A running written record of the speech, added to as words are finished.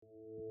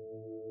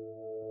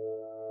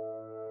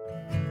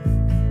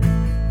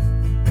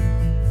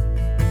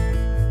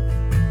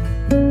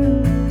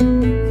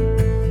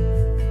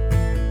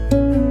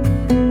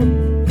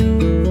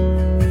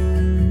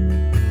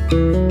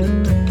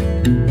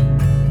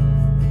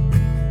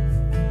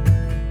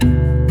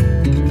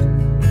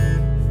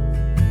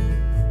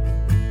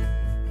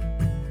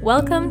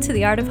Welcome to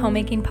the Art of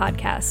Homemaking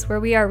podcast, where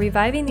we are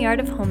reviving the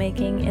art of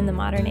homemaking in the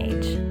modern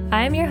age.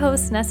 I am your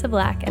host, Nessa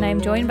Black, and I am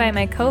joined by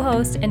my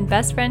co-host and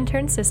best friend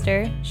turned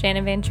sister,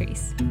 Shannon Van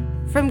Treese.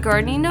 From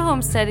gardening to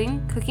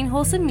homesteading, cooking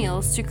wholesome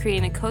meals to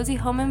creating a cozy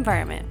home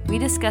environment, we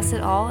discuss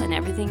it all and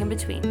everything in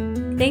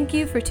between. Thank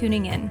you for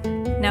tuning in.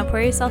 Now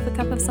pour yourself a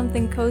cup of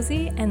something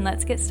cozy and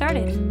let's get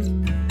started.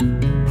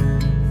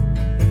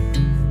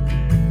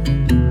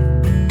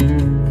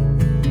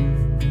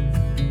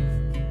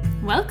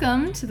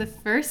 Welcome to the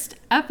first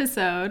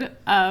episode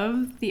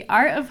of the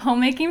Art of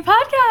Homemaking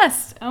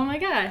podcast. Oh my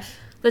gosh.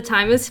 The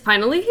time is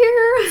finally here.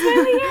 It's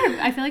finally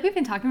here. I feel like we've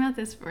been talking about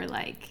this for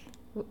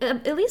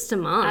at least a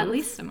month. At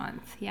least a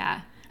month,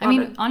 yeah. I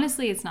mean,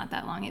 honestly, it's not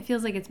that long. It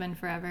feels like it's been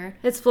forever.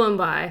 It's flown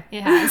by.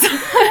 It has.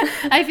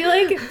 I feel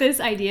like this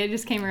idea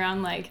just came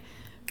around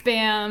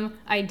bam,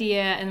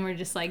 idea, and we're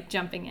just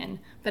jumping in.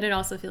 But it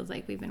also feels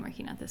like we've been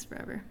working at this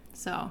forever.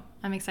 So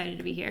I'm excited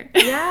to be here.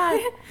 Yeah,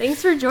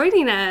 thanks for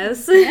joining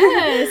us.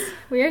 Yes,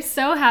 we are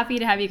so happy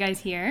to have you guys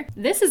here.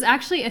 This is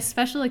actually a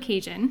special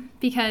occasion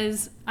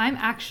because I'm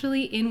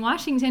actually in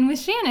Washington with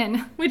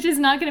Shannon, which is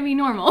not going to be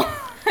normal.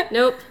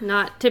 Nope,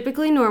 not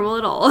typically normal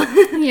at all.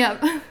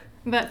 Yep.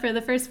 But for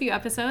the first few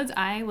episodes,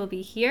 I will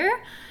be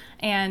here.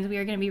 And we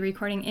are going to be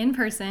recording in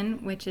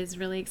person, which is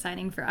really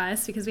exciting for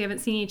us because we haven't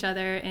seen each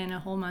other in a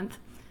whole month.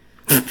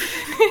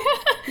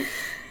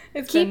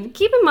 Keep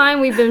in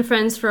mind we've been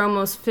friends for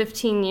almost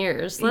 15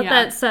 years. Let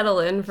that settle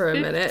in for a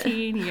 15 minute.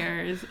 15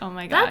 years. Oh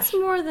my gosh. That's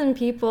more than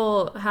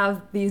people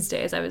have these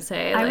days, I would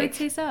say. I would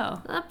say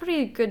so. A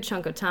pretty good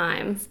chunk of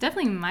time. It's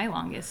definitely my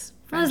longest.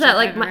 What is that,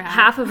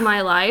 half of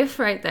my life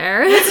right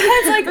there?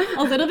 It's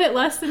a little bit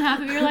less than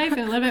half of your life and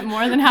a little bit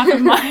more than half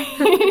of mine.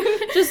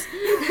 Just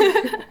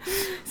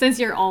since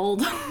you're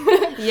old.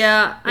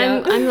 Yeah,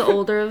 yep. I'm the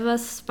older of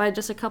us by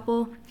just a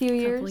few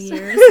years.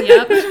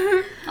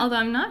 Yep. Although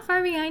I'm not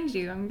far behind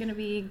you. I'm going to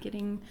be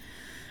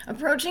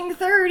approaching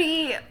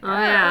 30. Oh,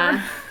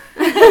 yeah.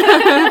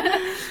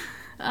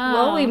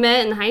 Well, we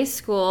met in high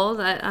school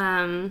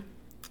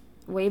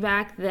way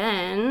back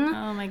then.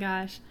 Oh, my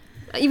gosh.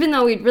 Even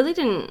though we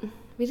didn't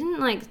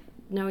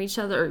know each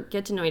other or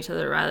get to know each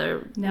other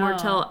rather more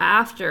till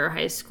after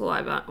high school.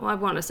 I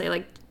want to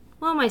say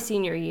my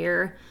senior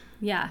year.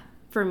 Yeah.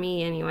 For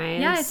me anyways.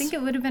 Yeah, I think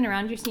it would have been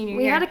around your senior year.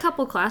 We had a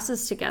couple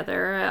classes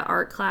together, an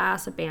art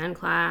class, a band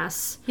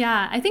class.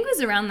 Yeah, I think it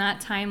was around that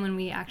time when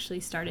we actually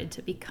started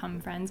to become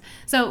friends.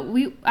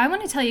 So I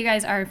want to tell you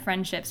guys our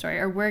friendship story,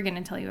 or we're going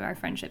to tell you our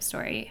friendship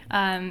story,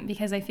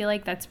 because I feel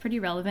like that's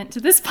pretty relevant to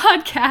this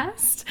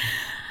podcast.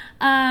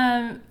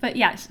 But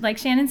yeah, like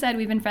Shannon said,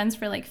 we've been friends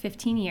for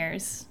 15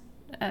 years,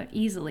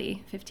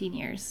 easily 15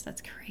 years.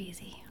 That's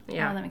crazy.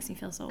 Yeah. Oh, that makes me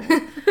feel so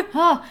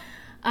old.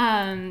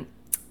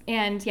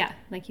 And yeah,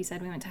 like you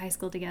said, we went to high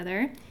school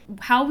together.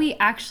 How we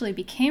actually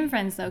became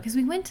friends, though, because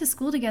we went to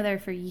school together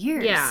for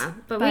years. Yeah,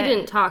 but we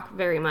didn't talk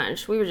very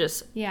much. We were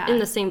just in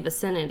the same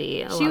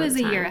vicinity. She was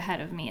a year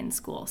ahead of me in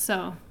school,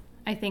 so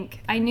I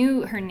think I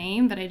knew her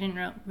name, but I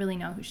didn't really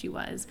know who she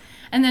was.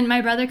 And then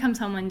my brother comes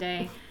home one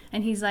day,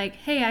 and he's like,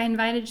 "Hey, I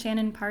invited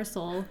Shannon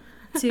Parcel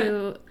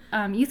to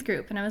youth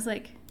group." And I was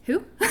like,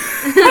 "Who?"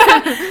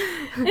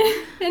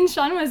 And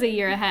Sean was a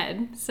year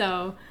ahead,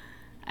 so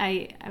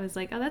I was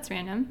like, "Oh, that's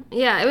random."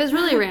 Yeah, it was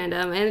really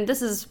random, and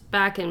this is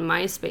back in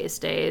MySpace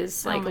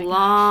days,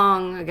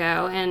 long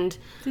ago. And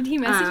did he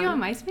message you on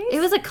MySpace?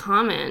 It was a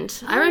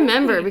comment. I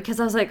remember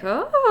because I was like,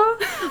 "Oh!"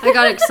 I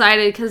got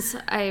excited because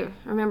I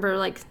remember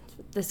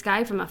this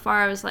guy from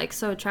afar. I was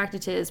so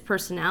attracted to his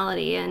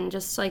personality, and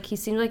just he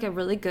seemed like a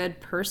really good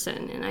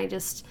person. And I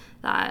just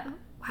thought,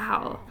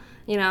 wow,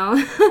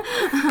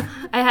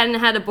 I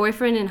hadn't had a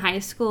boyfriend in high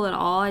school at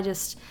all. I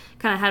just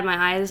kind of had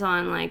my eyes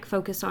on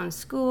focused on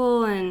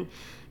school and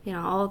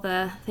all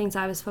the things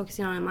I was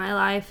focusing on in my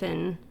life,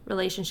 and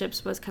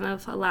relationships was kind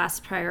of a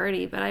last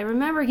priority. But I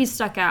remember he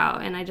stuck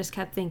out, and I just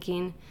kept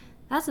thinking,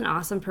 that's an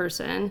awesome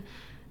person,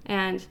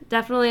 and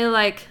definitely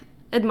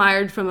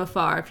admired from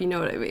afar, if you know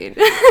what I mean.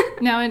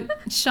 Now, and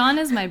Sean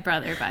is my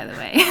brother, by the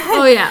way.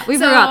 Oh, yeah. We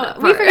forgot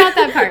that part. We forgot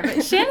that part.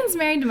 But Shannon's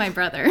married to my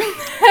brother.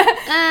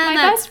 My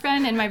best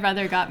friend and my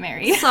brother got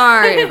married.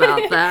 Sorry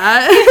about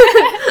that.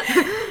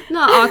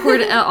 Not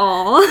awkward at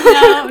all.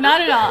 No, not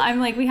at all. I'm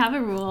we have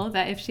a rule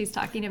that if she's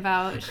talking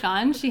about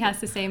Sean, she has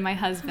to say my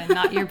husband,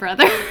 not your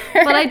brother.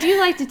 But I do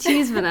like to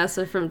tease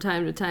Vanessa from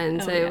time to time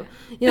and say,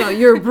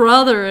 your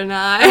brother and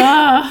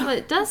I. Oh, but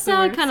it does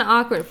sound kind of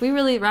awkward. If we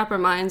really wrap our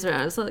minds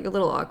around it, it's a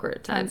little awkward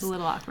at times. It's a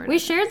little awkward. We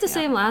shared the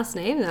same last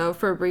name, though,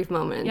 for a brief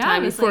moment in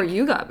time before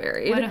you got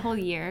married. What, a whole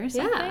year or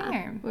something?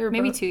 Yeah. Or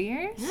maybe 2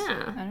 years?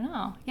 Yeah. I don't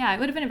know. Yeah, it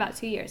would have been about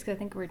 2 years, because I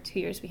think we're 2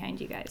 years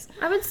behind you guys.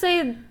 I would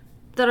say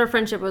that our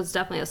friendship was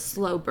definitely a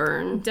slow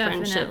burn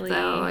friendship,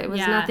 though. It was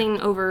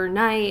nothing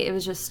overnight. It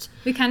was just...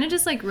 We kind of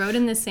just, rode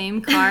in the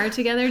same car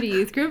together to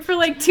youth group for,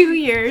 2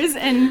 years,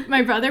 and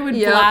my brother would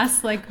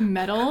blast,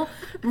 metal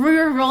We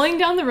were rolling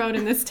down the road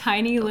in this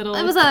tiny little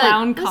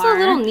clown car. It was a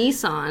little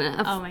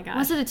Nissan. Oh my gosh.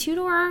 Was it a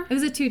 2-door? It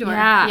was a 2-door.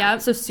 Yeah.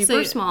 Yep. So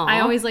super small.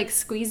 I always like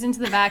squeezed into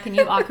the back and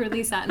you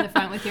awkwardly sat in the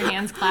front with your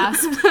hands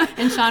clasped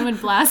and Sean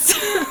would blast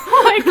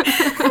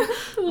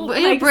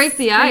Way to break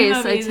the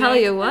ice, I tell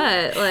you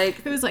what.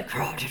 Like it was like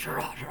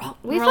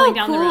we rolling felt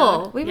down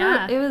cool. the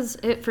road. It was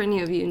for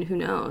any of you who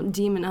know,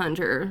 Demon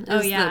Hunter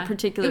is the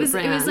particular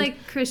brand. It was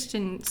like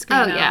Christian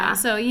screamo. Oh yeah.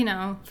 So,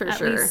 for at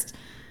sure. least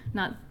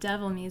not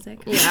devil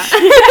music. Yeah.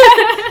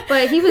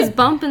 But he was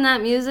bumping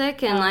that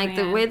music and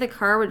the way the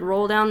car would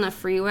roll down the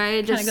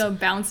freeway, just kind of go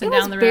bouncing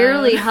down the road. It was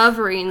barely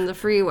hovering the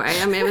freeway.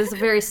 I mean, it was a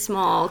very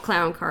small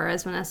clown car,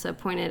 as Vanessa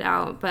pointed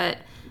out, but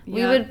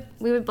we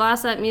would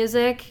blast that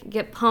music,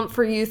 get pumped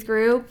for youth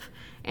group,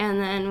 and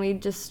then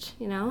we'd just,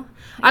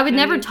 I would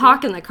never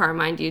talk in the car,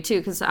 mind you, too,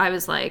 because I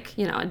was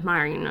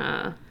admiring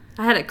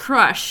I had a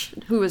crush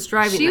who was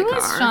driving the car. She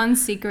was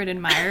Sean's secret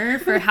admirer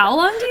for how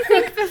long do you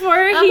think before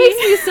That makes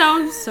me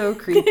sound so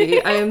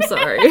creepy. I am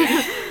sorry.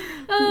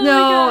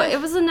 No,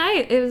 it was a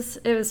night. It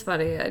was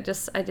funny. I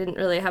didn't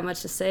really have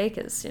much to say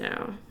because,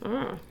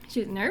 she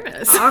was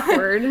nervous.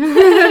 Awkward.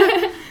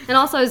 And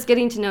also I was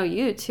getting to know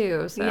you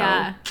too. So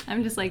yeah,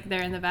 I'm just like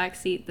there in the back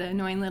seat, the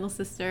annoying little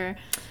sister.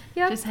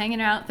 Yep. Just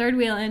hanging out, third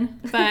wheeling.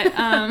 But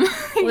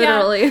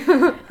literally.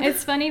 Yeah,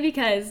 it's funny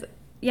because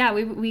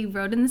we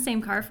rode in the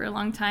same car for a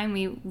long time.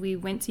 We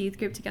went to youth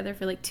group together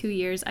for like 2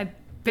 years. I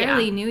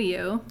barely knew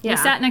you. Yeah. We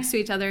sat next to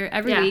each other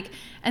every week.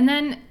 And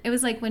then it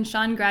was like when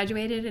Sean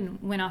graduated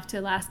and went off to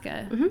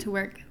Alaska to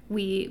work,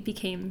 we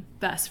became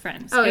best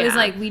friends. It was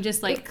like we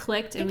just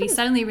clicked and we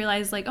suddenly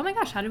realized like, oh my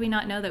gosh, how did we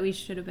not know that we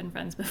should have been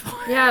friends before?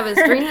 Yeah, it was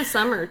during the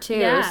summer too.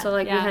 Yeah, so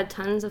we had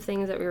tons of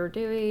things that we were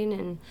doing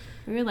and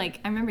we were like,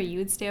 I remember you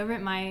would stay over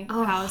at my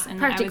house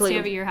and I would stay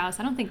over at your house.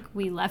 I don't think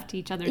we left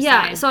each other's side.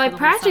 Yeah, so I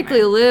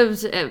practically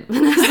lived at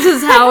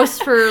Vanessa's house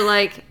for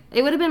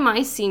it would have been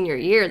my senior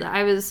year that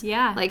I was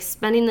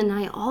spending the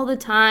night all the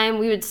time.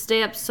 We would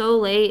stay up so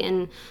late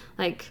and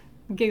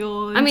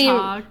giggle and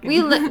talk.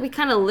 We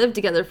kind of lived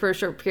together for a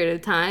short period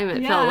of time.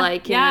 It felt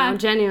like,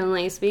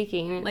 genuinely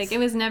speaking. It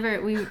was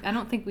never, I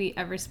don't think we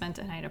ever spent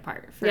a night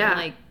apart for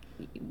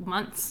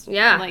months.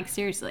 Yeah.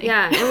 Seriously.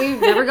 Yeah, and we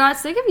never got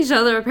sick of each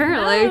other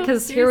apparently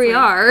because here we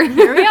are.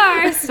 Here we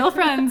are, still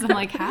friends. I'm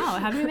like, how?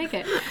 How did we make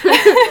it?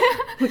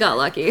 We got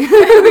lucky. We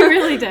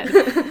really did.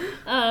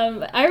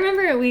 I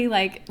remember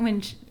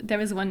when there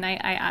was one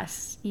night I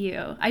asked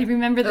you. I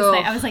remember this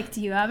night. I was like,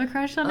 do you have a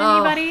crush on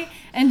anybody?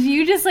 And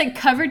you just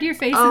covered your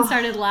face and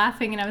started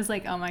laughing. And I was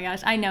like, oh my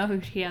gosh, I know who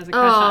she has a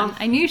crush on.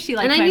 I knew she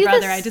liked my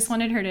brother. I just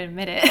wanted her to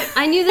admit it.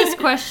 I knew this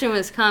question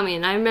was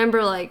coming. I remember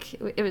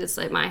it was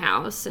at my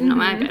house and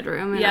my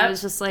bedroom. And I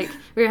was just we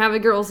were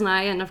having girls'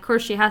 night. And of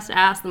course she has to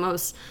ask the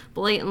most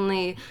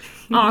blatantly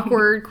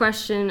awkward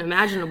question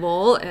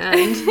imaginable.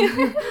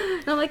 And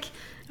I'm like,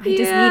 I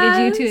just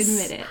needed you to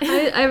admit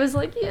it. I was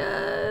like,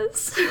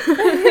 yes.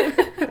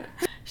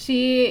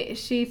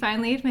 She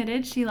finally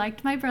admitted she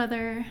liked my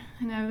brother,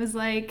 and I was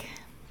like,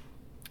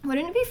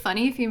 wouldn't it be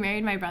funny if you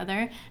married my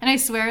brother? And I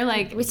swear,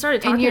 we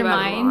started talking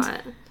about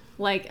it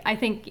a lot. I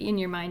think in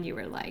your mind you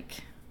were like,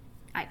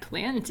 I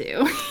plan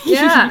to.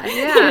 Yeah.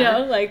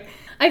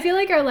 I feel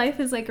like our life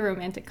is like a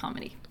romantic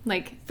comedy.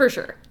 For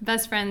sure.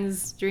 Best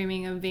friends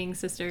dreaming of being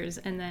sisters,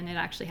 and then it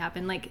actually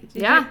happened.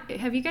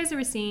 Have you guys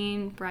ever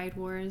seen Bride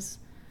Wars?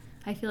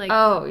 I feel like...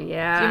 Oh,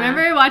 yeah. Do you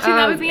remember watching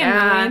that with me a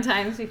million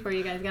times before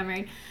you guys got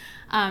married?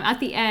 At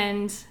the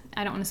end,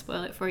 I don't want to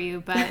spoil it for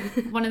you, but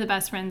one of the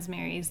best friends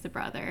marries the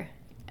brother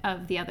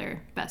of the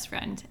other best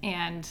friend.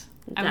 And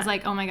I was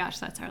like, oh my gosh,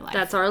 that's our life.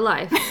 That's our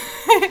life.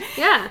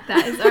 Yeah.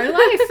 That is our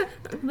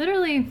life.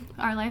 Literally,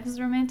 our life is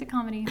a romantic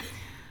comedy.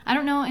 I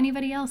don't know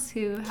anybody else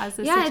who has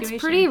this situation. Yeah,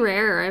 it's pretty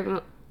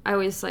rare. I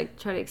always try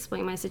to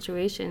explain my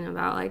situation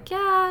about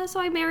so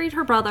I married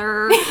her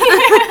brother.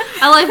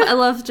 I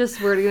love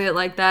just wording it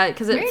like that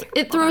because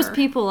it throws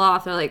people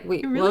off. They're like,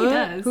 wait, it really what?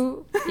 Does.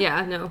 Who?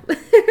 Yeah, no.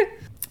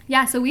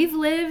 Yeah, so we've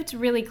lived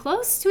really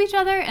close to each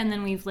other and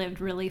then we've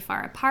lived really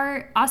far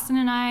apart. Austin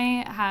and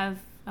I have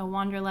a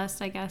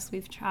wanderlust, I guess.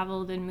 We've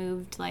traveled and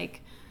moved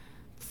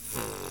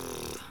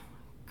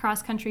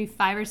cross country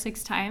 5 or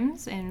 6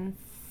 times in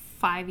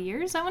 5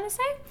 years, I want to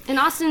say. And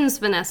Austin's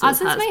Vanessa's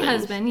husband. Austin's my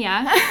husband,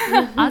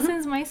 yeah.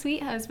 Austin's my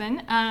sweet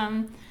husband.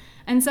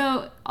 And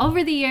so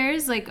over the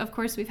years, of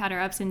course, we've had our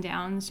ups and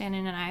downs,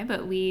 Shannon and I,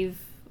 but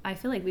I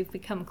feel like we've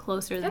become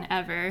closer than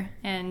ever.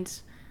 And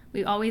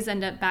we always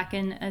end up back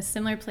in a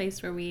similar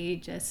place where we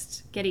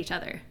just get each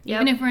other.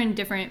 Yep. Even if we're in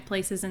different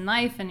places in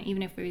life and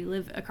even if we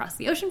live across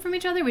the ocean from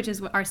each other, which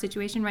is our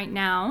situation right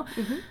now,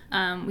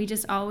 we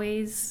just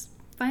always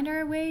find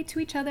our way to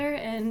each other.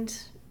 And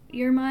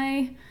you're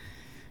my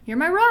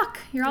rock.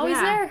 You're always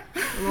there.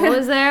 I'm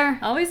always there.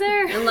 Always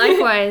there. And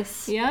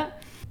likewise.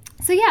 Yep.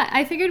 So yeah,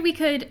 I figured we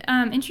could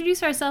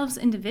introduce ourselves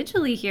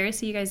individually here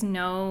so you guys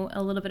know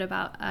a little bit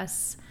about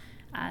us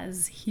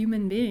as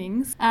human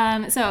beings.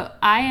 So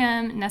I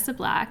am Nessa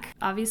Black.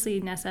 Obviously,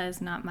 Nessa is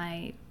not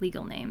my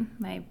legal name.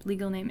 My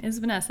legal name is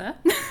Vanessa.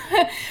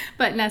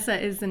 But Nessa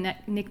is the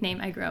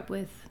nickname I grew up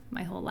with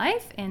my whole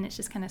life, and it's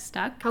just kind of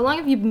stuck. How long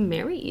have you been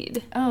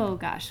married? Oh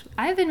gosh,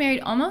 I've been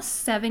married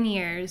almost 7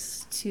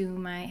 years to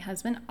my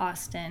husband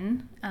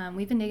Austin.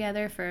 We've been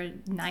together for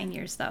 9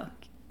 years though.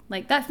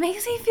 Like, that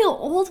makes me feel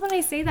old when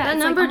I say that. That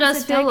It's number like does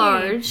almost a feel decade.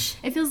 large.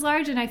 It feels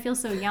large, and I feel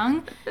so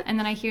young. And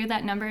then I hear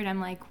that number, and I'm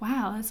like,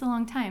 wow, that's a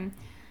long time.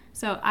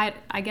 So I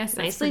guess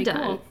that's Nicely pretty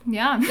done. cool.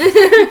 Yeah,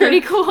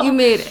 pretty cool. You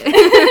made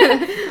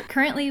it.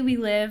 Currently, we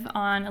live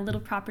on a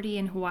little property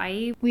in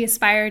Hawaii. We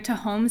aspire to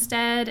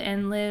homestead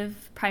and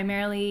live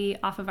primarily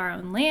off of our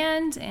own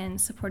land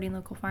and supporting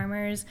local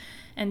farmers.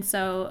 And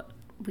so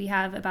we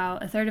have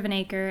about 1/3 of an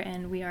acre,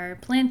 and we are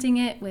planting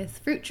it with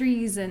fruit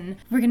trees, and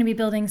we're going to be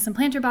building some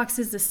planter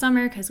boxes this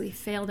summer because we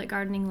failed at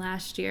gardening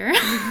last year.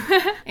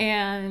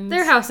 And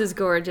Their house is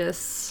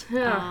gorgeous.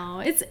 Yeah.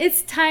 oh,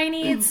 it's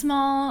tiny, it's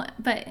small,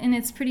 and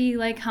it's pretty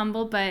like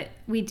humble, but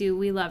we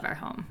love our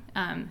home.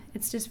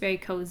 It's just very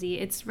cozy.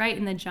 It's right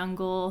in the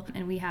jungle,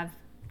 and we have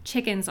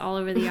chickens all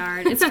over the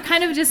yard. It's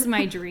kind of just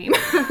my dream.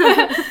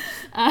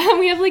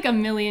 We have like 1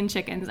 million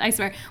chickens, I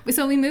swear.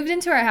 So we moved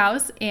into our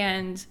house,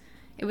 and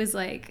it was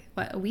like,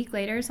 a week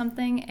later or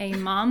something, a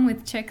mom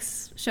with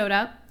chicks showed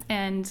up,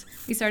 and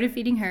we started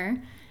feeding her.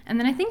 And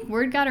then I think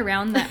word got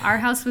around that our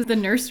house was the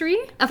nursery.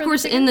 Of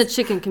course, in the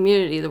chicken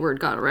community, the word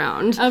got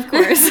around. Of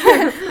course.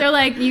 They're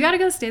like, you got to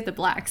go stay at the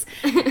Blacks.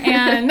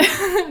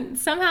 And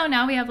somehow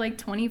now we have like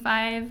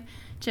 25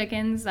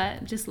 chickens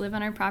that just live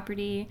on our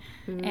property.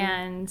 Mm.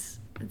 And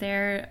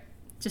they're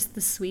just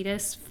the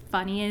sweetest,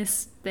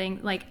 funniest thing.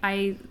 Like,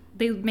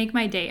 they make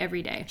my day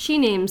every day. She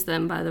names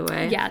them, by the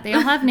way. Yeah, they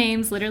all have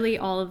names, literally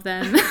all of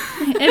them.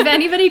 If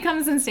anybody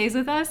comes and stays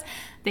with us,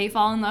 they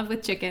fall in love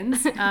with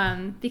chickens,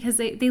 because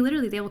they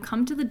will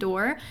come to the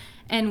door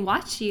and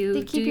watch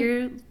you do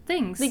your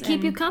things. They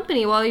keep you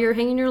company while you're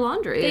hanging your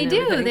laundry. They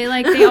do.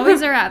 Everything. They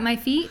always are at my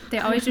feet. They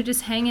always are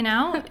just hanging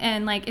out,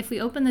 and like if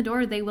we open the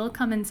door, they will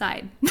come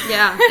inside.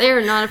 Yeah, they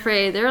are not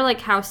afraid. They're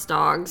like house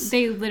dogs.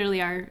 They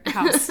literally are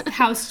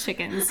house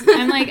chickens.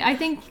 And like, I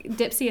think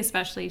Dipsy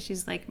especially,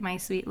 she's like my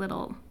sweet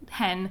little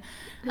hen.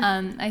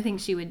 I think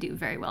she would do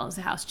very well as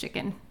a house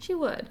chicken. She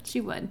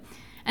would.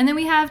 And then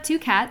we have 2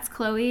 cats,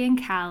 Chloe and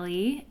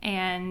Callie,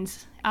 and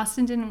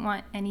Austin didn't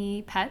want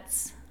any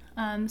pets.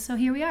 So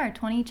here we are,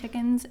 20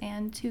 chickens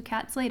and 2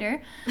 cats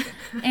later.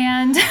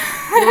 And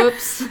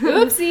whoops.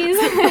 Oopsies.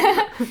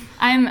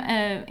 I'm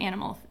an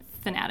animal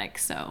fanatic,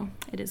 so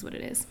it is what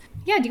it is.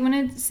 Yeah, do you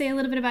want to say a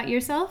little bit about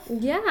yourself?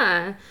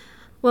 Yeah.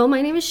 Well,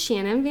 my name is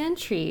Shannon Van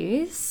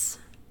Trees.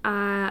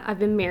 I've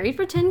been married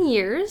for 10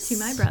 years. To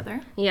my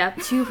brother. Yeah,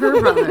 to her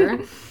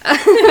brother.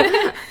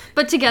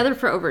 But together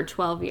for over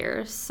 12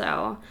 years.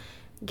 So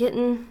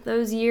getting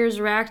those years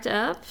racked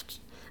up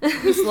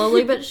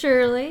slowly but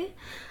surely.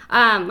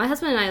 My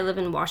husband and I live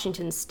in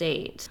Washington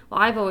State. Well,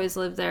 I've always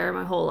lived there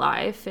my whole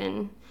life,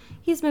 and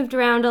he's moved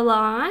around a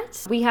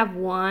lot. We have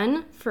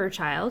one fur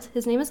child.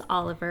 His name is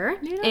Oliver.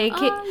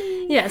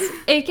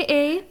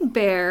 AKA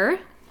Bear.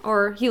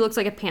 Or he looks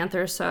like a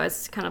panther, so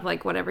it's kind of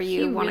like whatever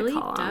you want to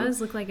call him. He does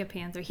look like a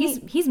panther.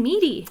 He's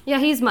meaty. Yeah,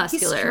 he's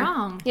muscular. He's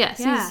strong. Yes,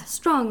 yeah. He's a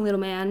strong little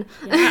man.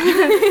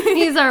 Yeah.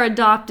 He's our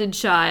adopted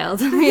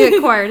child. We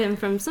acquired him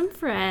from some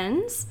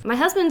friends. My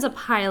husband's a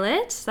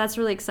pilot, so that's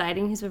really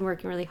exciting. He's been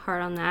working really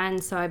hard on that,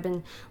 and so I've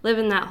been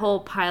living that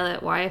whole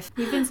pilot wife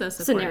You've been so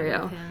supportive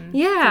scenario. Of him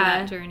Yeah. for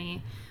that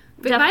journey.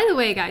 But by the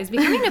way, guys,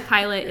 becoming a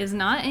pilot is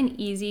not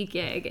an easy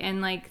gig,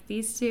 and like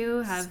these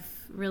two have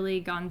really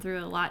gone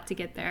through a lot to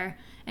get there.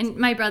 And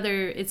my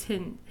brother, it's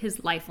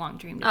his lifelong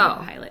dream to be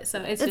a pilot.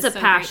 So it's just a so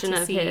passion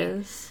great to of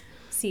his.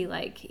 See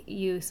like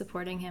you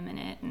supporting him in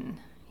it and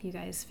you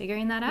guys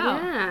figuring that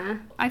out. Yeah.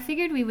 I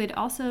figured we would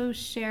also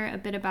share a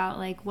bit about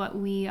like what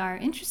we are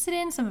interested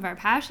in, some of our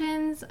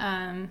passions,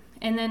 and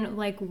then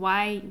like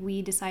why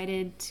we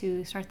decided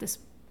to start this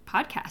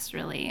podcast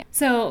really.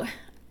 So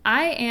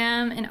I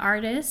am an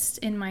artist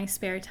in my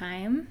spare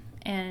time.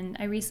 And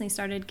I recently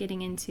started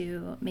getting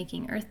into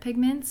making earth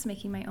pigments,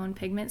 making my own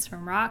pigments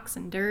from rocks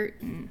and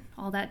dirt and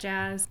all that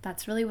jazz.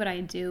 That's really what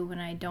I do when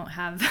I don't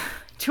have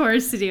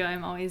chores to do.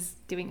 I'm always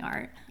doing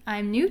art.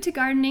 I'm new to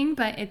gardening,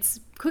 but it's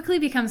quickly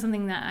become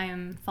something that I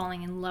am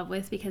falling in love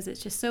with because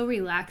it's just so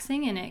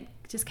relaxing and it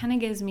just kind of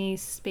gives me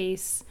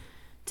space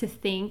to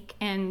think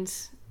and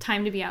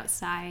time to be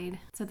outside.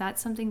 So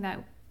that's something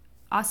that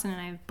Austin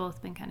and I have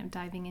both been kind of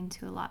diving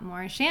into a lot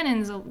more.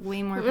 Shannon's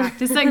way more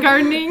practiced at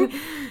gardening.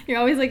 You're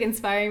always like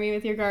inspiring me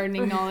with your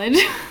gardening knowledge.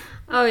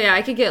 Oh yeah,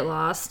 I could get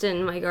lost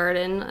in my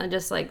garden. I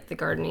just like the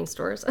gardening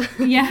stores.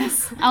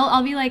 Yes.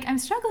 I'll be like, I'm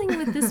struggling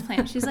with this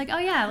plant. She's like, oh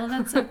yeah, well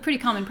that's a pretty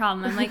common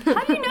problem. I'm like,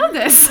 how do you know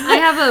this? I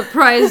have a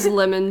prized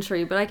lemon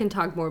tree, but I can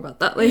talk more about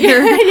that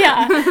later.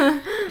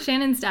 Yeah.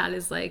 Shannon's dad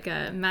is like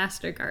a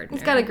master gardener.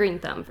 He's got a green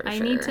thumb for sure. I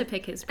need to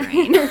pick his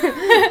brain.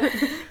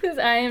 Because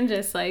I am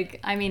just like,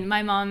 I mean,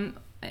 my mom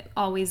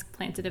always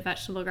planted a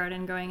vegetable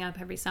garden growing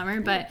up every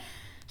summer, but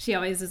she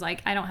always is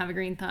like, I don't have a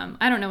green thumb.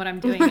 I don't know what I'm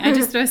doing. I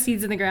just throw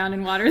seeds in the ground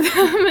and water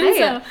them. And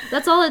so,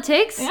 that's all it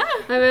takes? Yeah.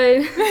 I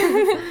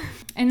mean...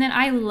 And then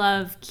I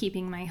love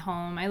keeping my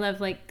home. I love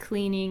like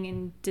cleaning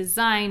and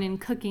design and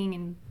cooking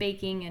and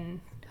baking and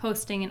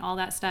hosting and all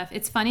that stuff.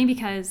 It's funny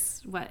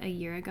because, a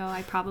year ago,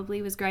 I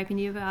probably was griping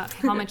to you about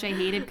how much I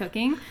hated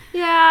cooking.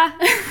 Yeah.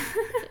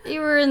 You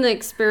were in the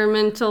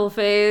experimental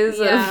phase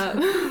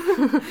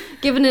of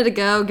giving it a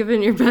go,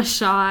 giving it your best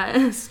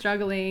shot.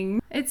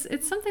 Struggling.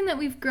 It's something that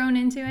we've grown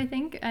into, I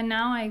think, and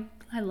now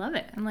I love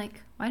it. I'm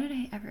like, why did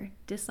I ever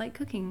dislike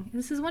cooking?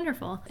 This is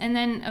wonderful. And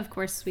then, of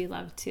course, we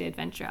love to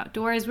adventure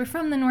outdoors. We're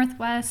from the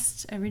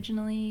Northwest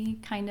originally,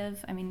 kind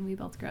of. I mean, we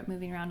both grew up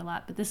moving around a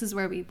lot, but this is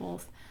where we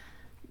both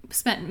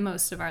spent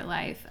most of our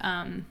life.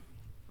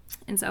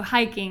 And so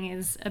hiking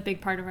is a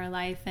big part of our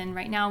life. And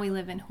right now we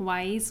live in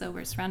Hawaii, so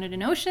we're surrounded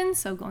in ocean.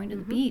 So going to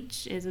the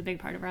beach is a big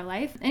part of our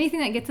life. Anything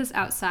that gets us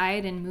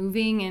outside and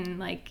moving and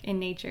like in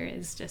nature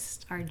is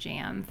just our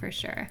jam for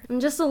sure. And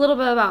just a little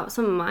bit about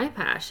some of my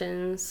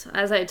passions.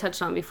 As I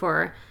touched on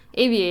before,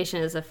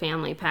 aviation is a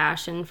family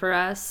passion for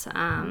us.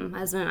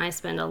 Husband and I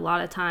spend a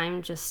lot of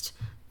time just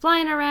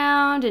flying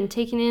around and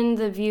taking in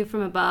the view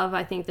from above.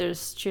 I think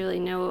there's truly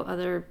no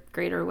other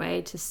greater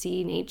way to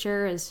see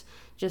nature is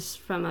just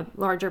from a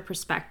larger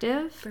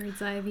perspective.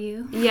 Bird's eye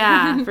view.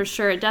 Yeah, for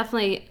sure. It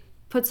definitely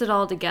puts it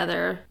all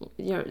together,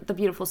 the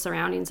beautiful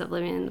surroundings of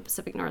living in the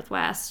Pacific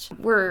Northwest.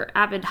 We're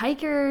avid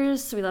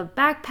hikers. We love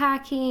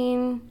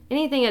backpacking,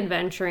 anything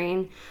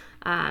adventuring.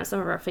 Some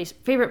of our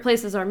favorite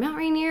places are Mount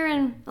Rainier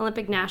and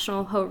Olympic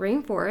National Hoh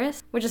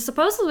Rainforest, which is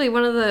supposedly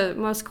one of the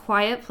most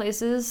quiet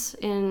places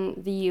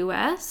in the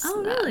U.S.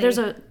 Oh, really? There's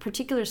a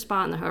particular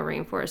spot in the Hoh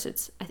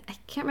Rainforest. I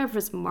can't remember if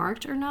it's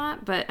marked or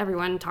not, but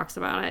everyone talks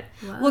about it.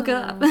 Whoa. Look it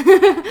up. I'm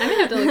going to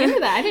have to look into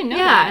that. I didn't know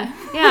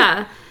that.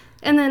 Yeah.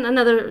 And then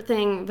another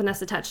thing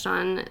Vanessa touched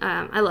on,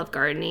 I love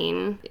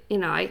gardening.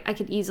 I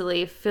could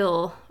easily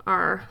fill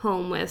our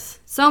home with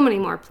so many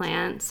more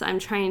plants. I'm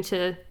trying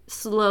to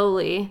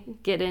slowly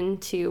get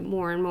into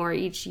more and more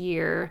each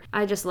year.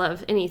 I just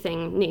love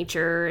anything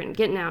nature and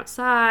getting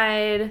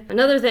outside.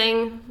 Another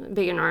thing,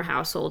 big in our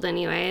household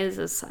anyways,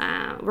 is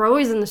we're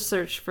always in the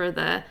search for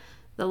the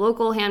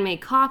local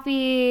handmade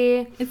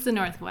coffee. It's the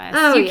Northwest.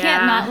 Oh, you yeah.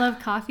 can't not love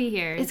coffee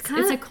here. It's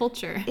a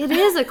culture. It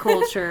is a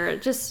culture.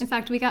 Just in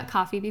fact, we got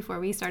coffee before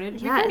we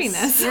started recording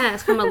this.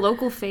 Yes, from a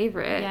local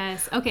favorite.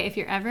 Yes. Okay, if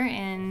you're ever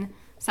in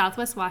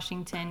Southwest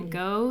Washington,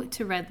 go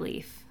to Red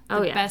Leaf.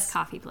 The best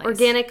coffee place.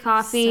 Organic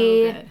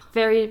coffee. So good.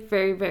 Very,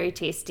 very, very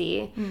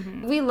tasty.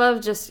 Mm-hmm. We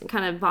love just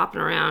kind of bopping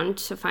around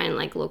to find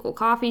like local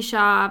coffee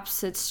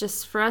shops. It's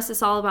just, for us,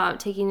 it's all about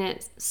taking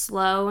it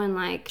slow. And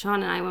like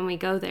Sean and I, when we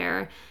go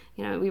there,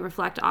 we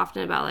reflect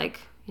often about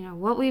like,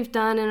 what we've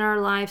done in our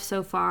life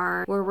so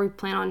far, where we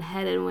plan on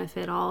heading with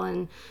it all,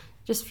 and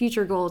just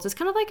future goals. It's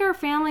kind of like our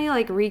family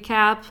like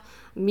recap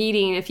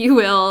meeting, if you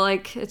will.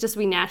 Like, it's just,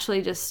 we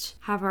naturally just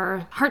have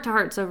our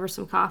heart-to-hearts over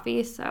some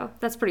coffee, so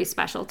that's pretty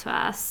special to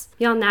us.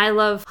 Beyond that, I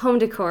love home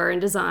decor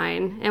and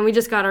design, and we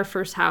just got our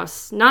first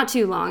house not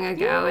too long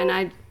ago. Yay.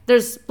 And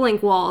there's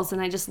blank walls,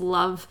 and I just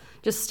love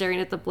just staring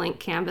at the blank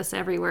canvas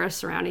everywhere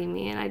surrounding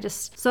me, and I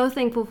just so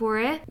thankful for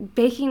it.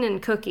 Baking and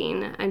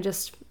cooking, I'm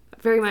just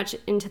very much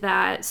into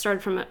that.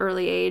 Started from an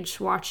early age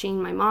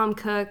watching my mom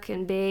cook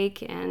and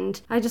bake,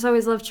 and I just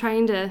always love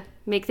trying to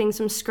make things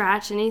from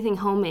scratch, anything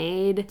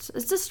homemade.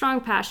 It's a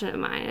strong passion of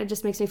mine. It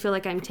just makes me feel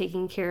like I'm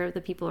taking care of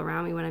the people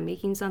around me when I'm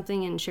making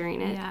something and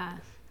sharing it. Yeah.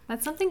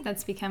 That's something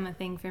that's become a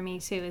thing for me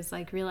too, is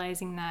like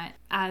realizing that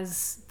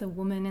as the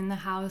woman in the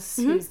house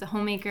who's the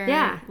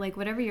homemaker, like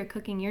whatever you're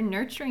cooking, you're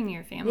nurturing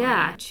your family.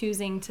 Yeah.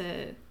 Choosing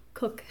to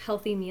cook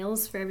healthy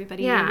meals for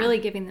everybody. You're really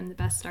giving them the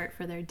best start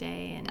for their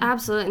day. And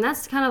absolutely. And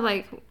that's kind of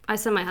like, I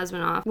sent my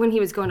husband off when he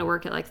was going to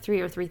work at like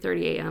 3 or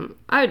 3:30 a.m.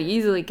 I would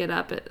easily get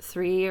up at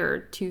 3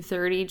 or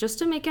 2:30 just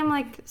to make him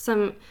like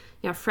some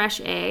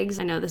fresh eggs.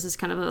 I know this is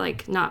kind of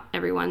like not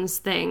everyone's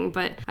thing,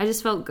 but I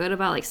just felt good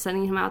about like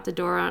sending him out the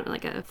door on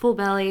like a full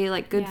belly,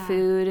 like good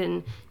food,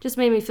 and just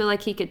made me feel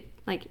like he could,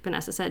 like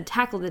Vanessa said,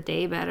 tackle the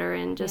day better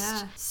and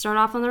just start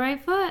off on the right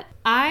foot.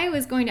 I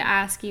was going to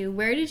ask you,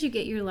 where did you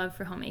get your love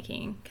for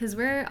homemaking? Because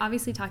we're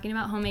obviously talking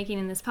about homemaking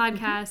in this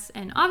podcast,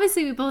 and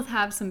obviously we both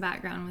have some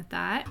background with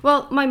that.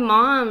 Well, my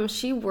mom,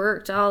 she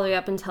worked all the way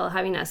up until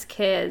having us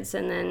kids,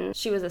 and then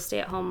she was a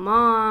stay-at-home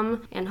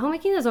mom, and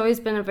homemaking has always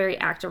been a very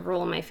active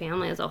role in my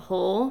family as a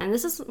whole, and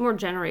this is more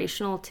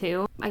generational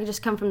too. I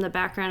just come from the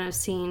background of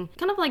seeing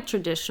kind of like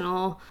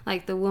traditional,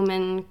 like the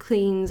woman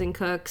cleans and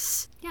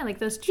cooks. Yeah, like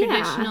those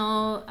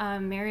traditional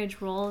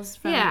marriage roles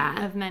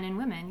of men and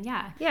women.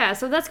 Yeah,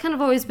 so that's kind of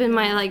always been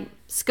my like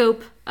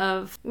scope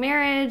of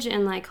marriage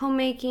and like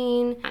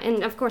homemaking.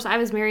 And of course, I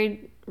was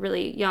married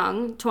really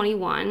young,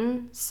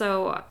 21.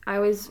 So I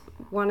always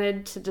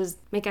wanted to just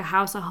make a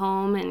house a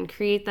home and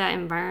create that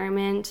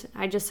environment.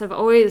 I just have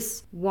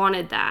always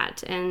wanted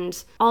that.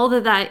 And all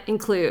that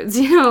includes,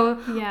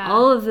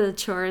 all of the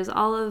chores,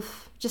 all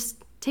of just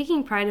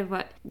taking pride of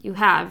what you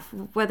have,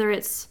 whether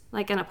it's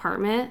like an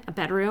apartment, a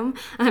bedroom.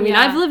 I mean,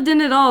 Yeah. I've lived in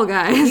it all,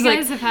 guys. You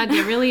guys have had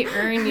to really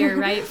earn your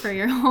right for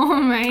your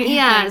home, right?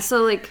 Yeah, Like,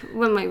 so like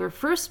when we were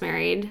first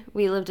married,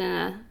 we lived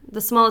in the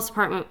smallest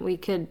apartment we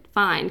could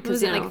find.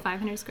 was it like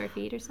 500 square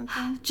feet or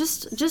something?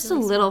 Just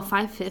really a little,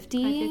 550,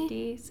 550,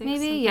 maybe.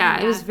 something?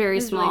 Yeah, it was very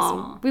really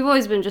small. We've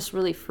always been just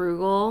really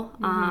frugal,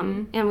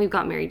 and we've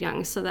got married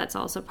young, so that's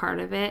also part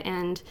of it.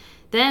 And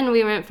then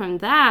we went from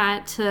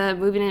that to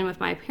moving in with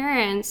my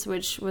parents,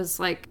 which was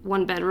like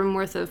 1 bedroom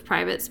worth of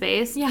private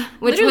space. Yeah,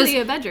 which literally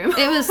was a bedroom.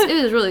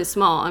 it was really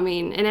small. I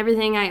mean, and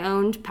everything I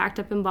owned packed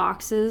up in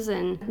boxes.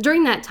 And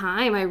during that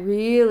time, I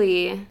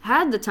really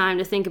had the time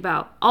to think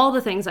about all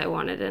the things I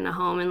wanted in a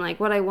home and like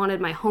what I wanted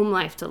my home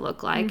life to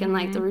look like, and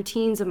like the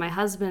routines of my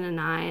husband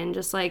and I, and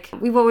just like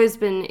we've always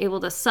been able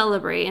to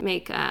celebrate and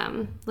make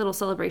little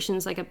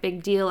celebrations like a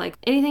big deal. Like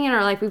anything in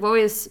our life, we've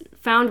always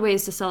found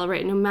ways to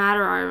celebrate no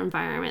matter our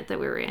environment that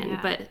we were in. Yeah.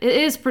 But it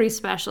is pretty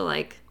special,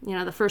 like, you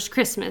know, the first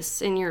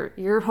Christmas in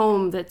your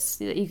home that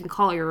you can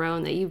call your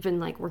own, that you've been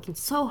like working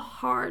so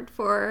hard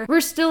for.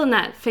 We're still in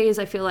that phase,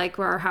 I feel like,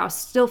 where our house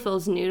still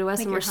feels new to us.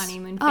 Like and your we're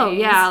honeymoon Oh phase.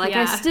 yeah, like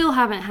Yeah. I still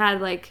haven't had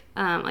like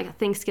a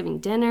Thanksgiving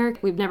dinner.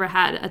 We've never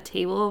had a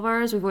table of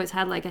ours. We've always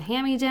had like a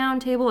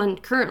hand-me-down table,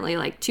 and currently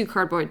like 2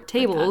 cardboard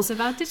tables. It's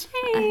about to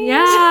change.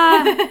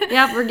 Yeah,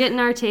 yep, we're getting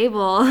our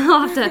table.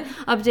 I'll have to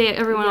update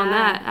everyone on Yeah.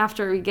 that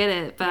after we get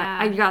it. But Yeah.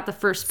 I got the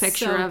first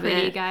picture so of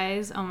pretty, it.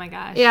 guys. Oh my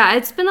gosh. Yeah,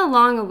 it's been a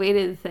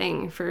long-awaited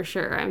thing for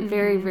sure. I'm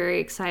very, Mm-hmm. very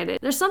excited.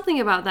 There's something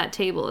about that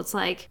table. It's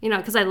like, you know,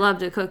 because I love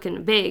to cook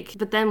and bake,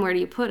 but then where do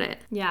you put it?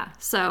 Yeah.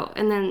 So,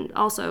 and then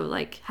also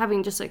like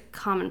having just a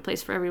common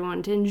place for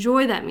everyone to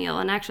enjoy that meal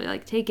and actually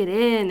like take it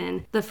in.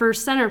 And the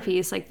first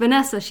centerpiece, like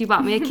Vanessa, she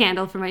bought me a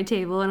candle for my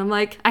table, and I'm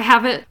like, I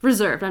have it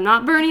reserved. I'm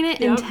not burning it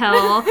Yep.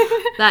 until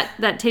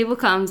that table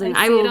comes, and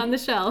I I see will it on the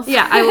shelf.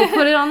 yeah, I will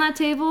put it on that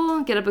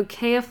table, get a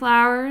bouquet of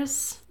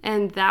flowers,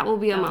 and that will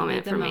be a That will be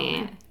moment the for me.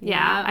 moment.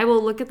 Yeah, Yeah. I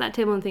will look at that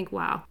table and think,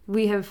 wow,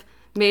 we have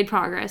made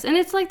progress. And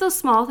it's like those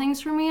small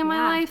things for me in my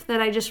Yeah. life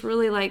that I just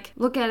really like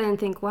look at it and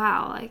think,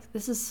 wow, like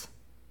this is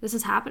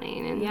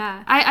happening. And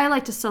Yeah. I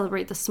like to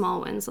celebrate the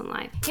small wins in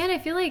life. Yeah, and I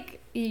feel like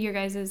your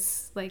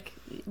guys' like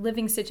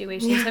living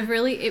situations have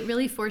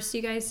really forced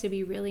you guys to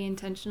be really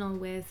intentional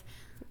with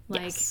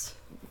like Yes.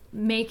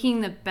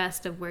 making the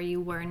best of where you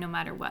were no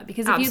matter what.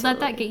 Because if you let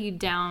that Absolutely. get you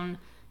down,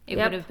 it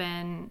Yep. would have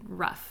been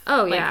rough.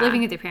 Oh, like, yeah.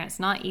 living with your parents,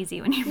 not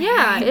easy when you're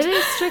Yeah, married. it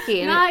is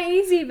tricky. And Not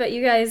easy, but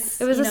you guys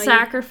it was you a know, you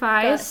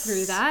sacrifice. got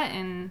through that,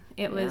 and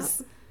it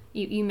was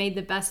you made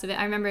the best of it.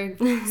 I remember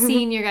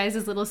seeing your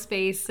guys' little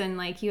space, and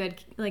like you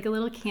had like a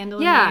little candle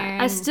in there.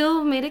 I and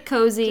still made it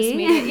cozy. just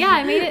made it,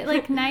 I made it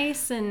like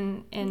nice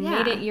and Yeah.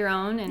 made it your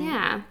own, and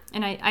Yeah.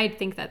 and I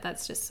think that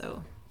that's just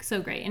so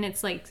great, and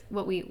it's like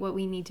what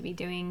we need to be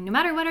doing no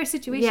matter what our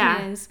situation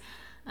Yeah. is.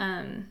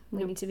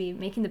 We need to be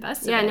making the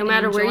best Yeah, of it. no and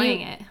matter where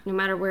enjoying you it. no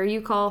matter where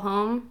you call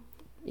home,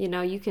 you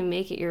know, you can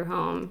make it your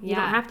home. You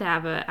don't Yeah. have to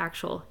have an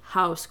actual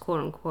house, quote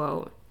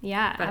unquote.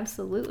 Yeah, But-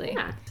 absolutely.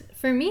 Yeah.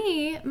 For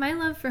me, my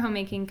love for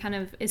homemaking kind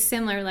of is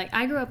similar. Like,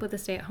 I grew up with a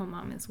stay-at-home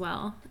mom as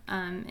well.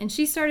 And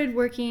she started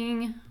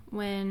working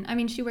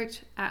she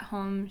worked at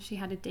home. She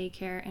had a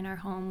daycare in our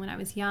home when I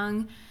was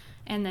young.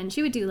 And then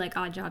she would do like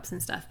odd jobs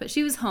and stuff. But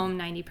she was home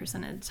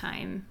 90% of the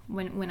time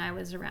when I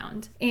was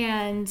around.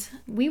 And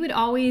we would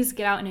always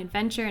get out and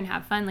adventure and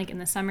have fun. Like in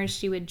the summers,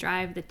 she would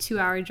drive the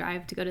 2-hour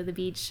drive to go to the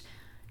beach.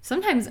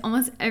 Sometimes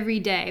almost every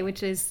day,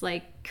 which is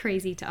like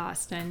crazy to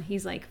Austin.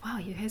 He's like, wow,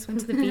 you guys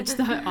went to the beach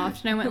that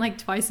often? I went like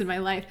twice in my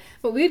life.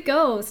 But we'd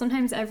go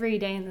sometimes every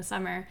day in the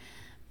summer.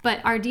 But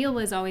our deal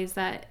was always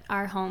that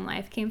our home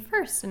life came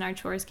first and our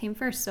chores came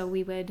first. So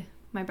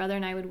my brother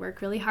and I would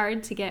work really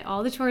hard to get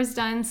all the chores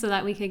done so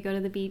that we could go to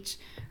the beach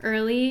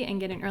early and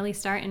get an early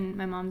start. And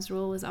my mom's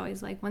rule was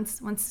always like,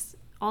 once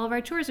all of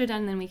our chores are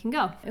done, then we can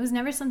go. It was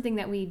never something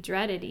that we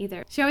dreaded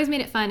either. She always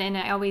made it fun, and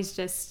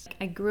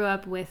I grew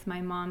up with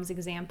my mom's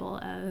example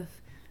of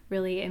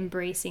really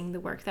embracing the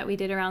work that we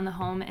did around the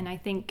home, and I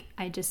think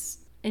I just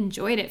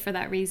enjoyed it for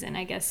that reason,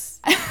 I guess.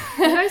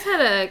 You guys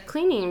had a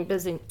cleaning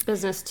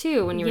business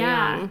too when you were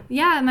young.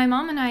 Yeah, my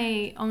mom and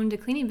I owned a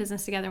cleaning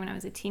business together when I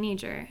was a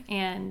teenager,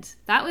 and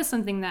that was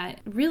something that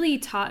really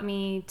taught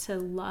me to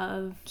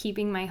love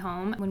keeping my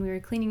home. When we were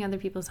cleaning other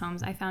people's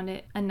homes, I found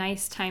it a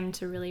nice time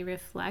to really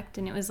reflect,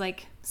 and it was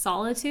like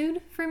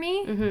solitude for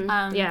me.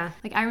 Yeah.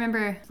 Like I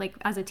remember like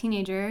as a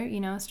teenager,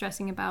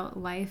 stressing about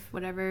life,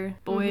 whatever,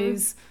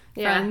 boys,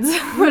 Yeah. friends,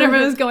 whatever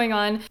was going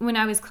on. When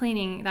I was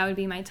cleaning, that would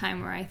be my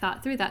time where I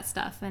thought through that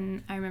stuff.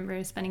 And I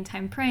remember spending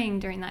time praying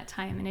during that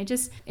time. And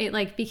it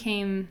like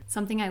became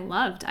something I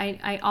loved.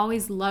 I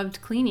always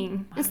loved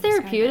cleaning. It's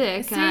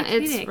therapeutic. It's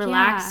therapeutic, It's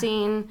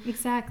relaxing. Yeah,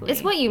 exactly.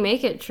 It's what you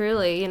make it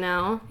truly, you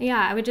know?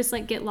 Yeah, I would just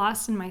like get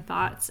lost in my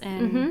thoughts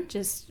and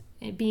just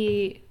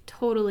be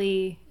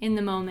totally in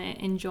the moment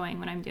enjoying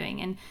what I'm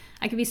doing. And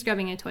I could be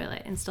scrubbing a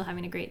toilet and still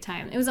having a great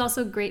time. It was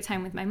also a great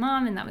time with my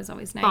mom, and that was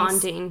always nice.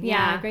 Bonding.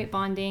 Yeah, great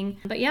bonding.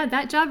 But yeah,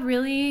 that job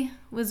really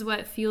was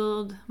what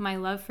fueled my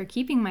love for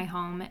keeping my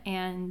home,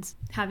 and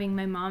having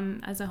my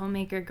mom as a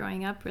homemaker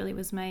growing up really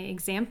was my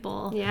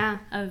example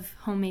of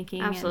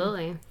homemaking.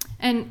 Absolutely.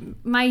 And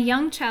my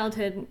young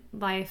childhood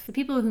life, the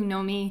people who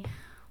know me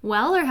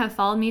well or have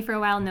followed me for a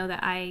while know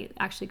that I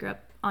actually grew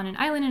up on an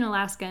island in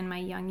Alaska in my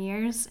young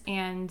years,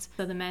 and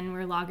so the men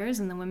were loggers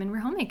and the women were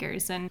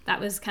homemakers, and that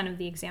was kind of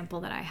the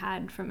example that I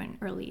had from an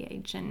early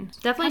age. And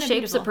definitely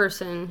shapes a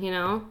person, you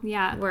know,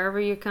 wherever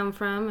you come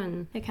from,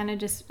 and it kind of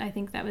just, I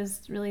think that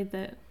was really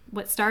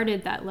what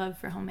started that love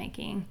for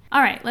homemaking.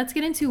 All right, let's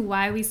get into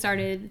why we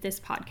started this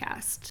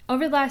podcast.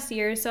 Over the last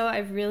year or so,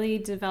 I've really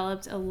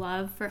developed a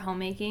love for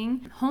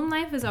homemaking. Home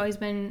life has always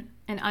been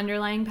an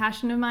underlying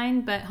passion of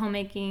mine, but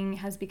homemaking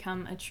has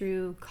become a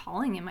true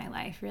calling in my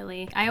life,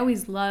 really. I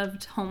always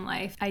loved home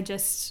life. I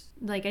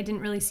didn't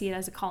really see it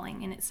as a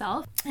calling in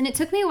itself. And it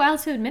took me a while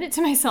to admit it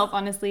to myself,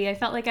 honestly. I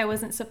felt like I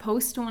wasn't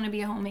supposed to want to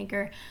be a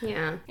homemaker.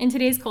 Yeah. In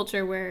today's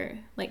culture where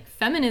like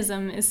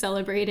feminism is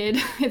celebrated,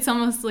 it's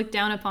almost looked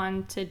down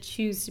upon to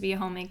choose to be a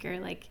homemaker.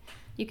 Like,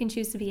 you can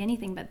choose to be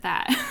anything but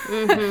that.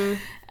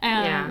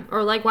 Mm-hmm.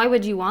 Or like, why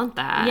would you want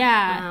that?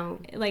 Yeah.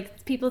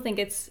 Like, people think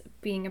it's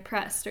being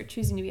oppressed or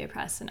choosing to be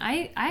oppressed. And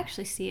I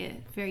actually see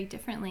it very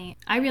differently.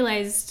 I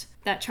realized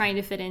that trying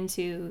to fit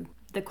into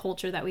the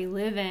culture that we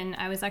live in,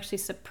 I was actually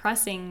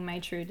suppressing my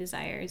true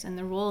desires and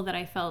the role that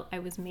I felt I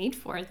was made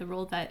for, the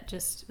role that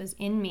just was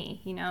in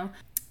me, you know?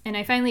 And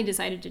I finally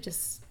decided to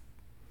just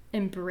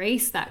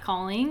embrace that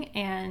calling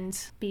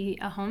and be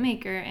a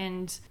homemaker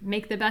and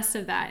make the best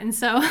of that. And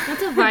so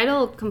that's a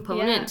vital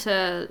component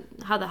to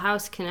how the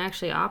house can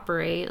actually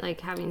operate,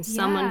 like having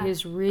someone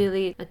who's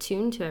really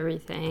attuned to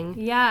everything.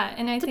 Yeah,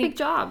 and it's a big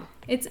job.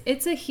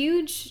 It's a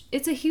huge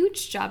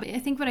job. I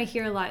think what I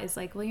hear a lot is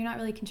like, well, you're not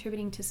really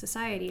contributing to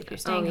society if you're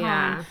staying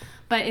home.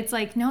 But it's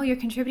like, no, you're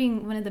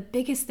contributing. One of the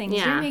biggest things,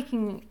 you're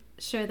making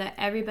sure that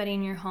everybody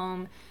in your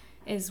home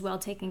is well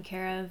taken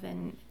care of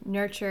and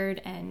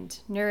nurtured and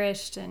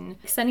nourished, and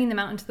sending them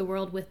out into the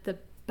world with the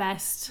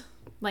best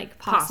like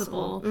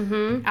possible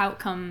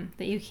outcome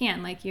that you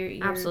can. Like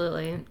you're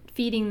absolutely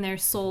feeding their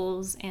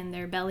souls and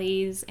their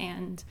bellies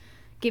and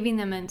giving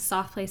them a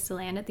soft place to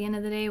land at the end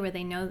of the day where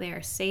they know they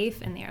are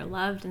safe and they are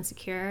loved and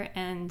secure.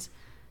 And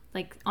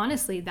like,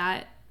 honestly,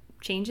 that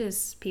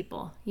changes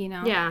people, you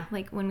know? Yeah.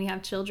 Like when we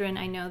have children,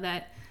 I know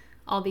that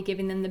I'll be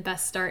giving them the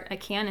best start I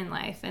can in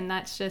life. And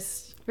that's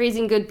just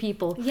raising good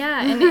people.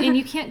 Yeah. And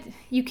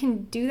you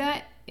can do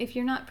that if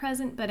you're not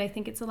present, but I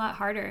think it's a lot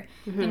harder.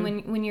 Mm-hmm.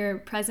 And when you're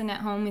present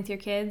at home with your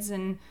kids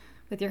and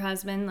with your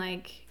husband,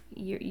 like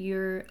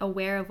you're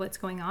aware of what's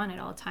going on at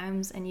all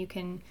times, and you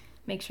can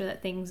make sure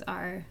that things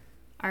are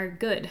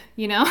good,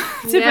 you know,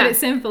 to put it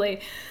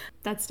simply.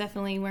 That's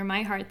definitely where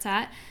my heart's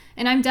at.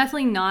 And I'm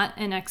definitely not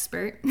an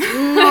expert. Nor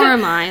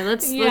am I.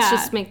 Let's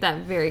just make that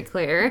very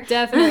clear.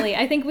 Definitely.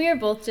 I think we are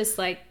both just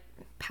like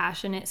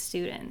passionate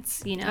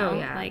students, you know? Oh,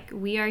 yeah. Like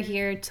we are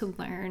here to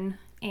learn,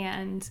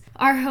 and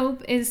our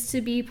hope is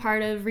to be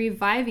part of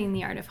reviving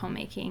the art of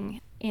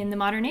homemaking in the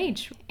modern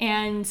age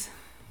and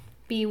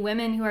be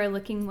women who are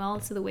looking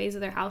well to the ways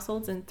of their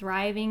households and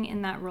thriving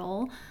in that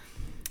role.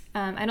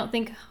 I don't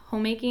think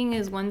homemaking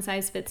is one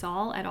size fits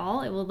all at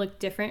all. It will look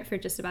different for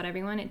just about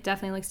everyone. It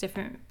definitely looks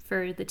different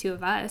for the two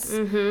of us.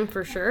 Mm-hmm,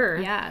 for sure.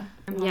 Yeah.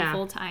 I'm home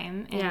full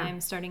time, and I'm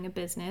starting a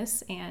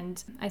business,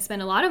 and I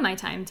spend a lot of my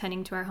time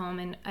tending to our home,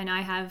 and I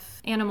have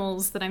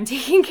animals that I'm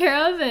taking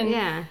care of,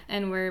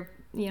 and we're,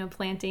 you know,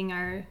 planting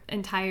our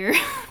entire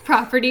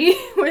property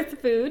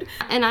with food.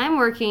 And I'm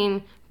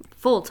working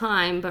full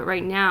time, but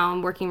right now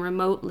I'm working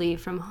remotely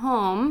from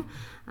home.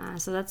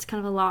 So that's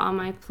kind of a lot on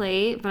my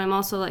plate, but I'm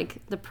also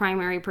like the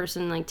primary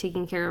person like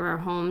taking care of our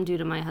home due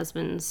to my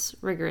husband's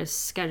rigorous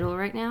schedule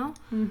right now.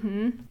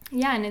 Mm-hmm.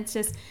 Yeah, and it's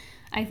just,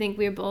 I think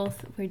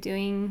we're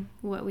doing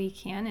what we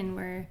can, and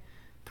we're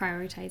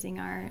prioritizing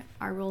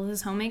our roles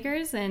as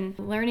homemakers and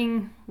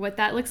learning what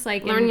that looks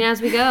like. Learning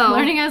as we go.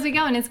 Learning as we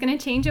go, and it's going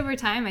to change over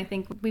time. I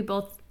think we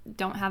both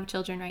don't have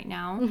children right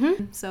now.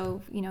 Mm-hmm.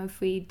 So, you know, if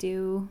we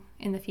do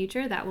in the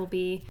future, that will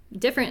be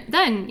different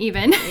then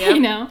even, you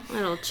know.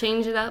 It'll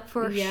change it up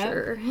for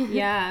sure.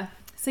 Yeah.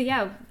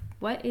 So,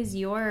 what is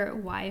your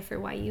why for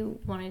why you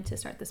wanted to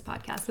start this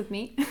podcast with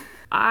me?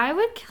 I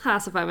would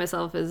classify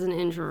myself as an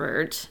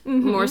introvert,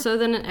 more so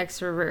than an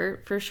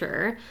extrovert, for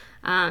sure.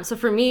 So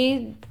for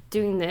me,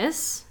 doing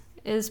this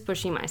is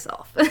pushing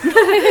myself.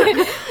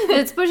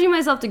 It's pushing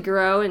myself to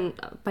grow, and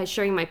by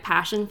sharing my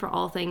passion for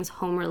all things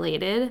home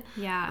related.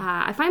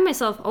 Yeah. I find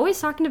myself always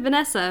talking to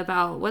Vanessa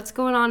about what's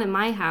going on in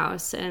my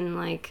house, and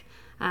like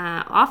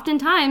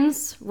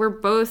oftentimes we're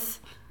both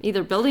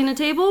either building a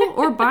table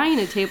or buying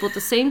a table at the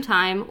same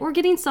time, or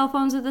getting cell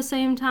phones at the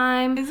same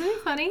time. Isn't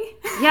it funny?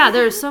 Yeah,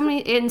 there's so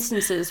many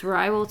instances where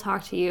I will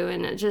talk to you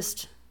and it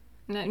just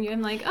And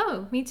I'm like,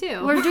 oh, me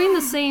too. We're doing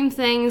the same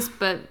things,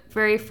 but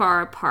very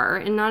far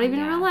apart, and not even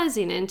Yeah.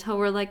 realizing it until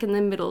we're like in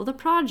the middle of the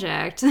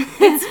project.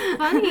 It's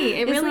funny.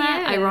 It Isn't really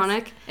that is.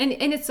 ironic? And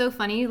it's so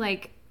funny,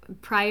 like,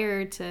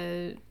 prior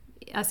to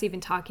us even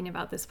talking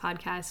about this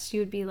podcast, she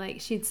would be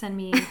like, she'd send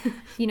me,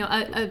 you know,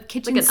 a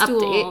kitchen Like an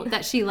stool update.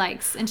 that she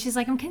likes. And she's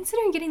like, I'm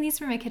considering getting these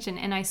for my kitchen.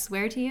 And I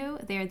swear to you,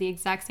 they are the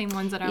exact same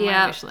ones that are on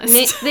my wish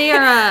list. They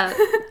are,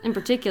 in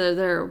particular,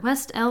 they're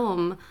West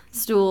Elm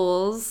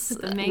stools,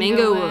 The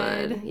mango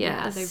wood. wood.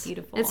 Yeah, Yes. they're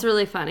beautiful. It's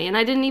really funny. And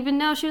I didn't even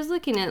know she was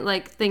looking at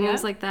like things Yeah.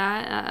 like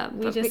that.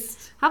 We But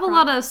just have a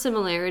lot of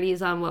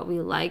similarities on what we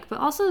like, but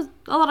also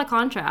a lot of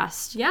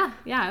contrast. Yeah.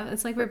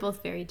 It's like we're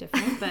both very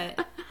different,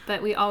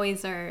 but we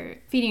always are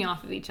feeding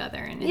off of each other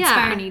and Yeah,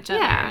 inspiring each other.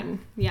 yeah. And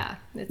yeah,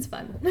 it's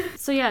fun.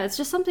 So yeah, it's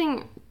just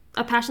something,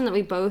 a passion that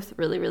we both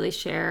really, really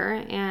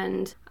share.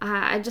 And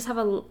I just have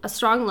a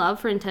strong love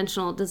for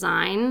intentional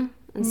design.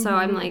 And so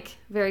I'm like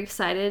very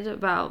excited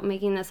about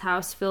making this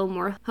house feel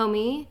more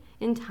homey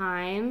in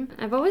time.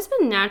 I've always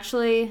been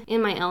naturally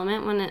in my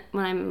element when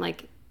I'm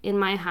like in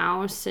my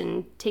house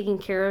and taking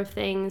care of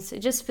things. It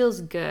just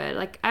feels good.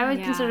 Like I would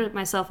Yeah. consider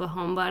myself a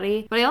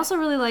homebody, but I also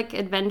really like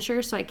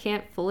adventure, so I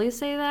can't fully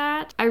say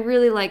that. I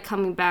really like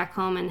coming back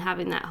home and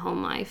having that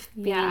home life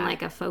being Yeah.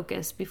 like a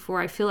focus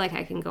before I feel like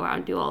I can go out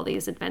and do all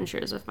these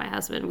adventures with my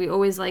husband. We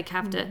always like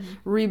have to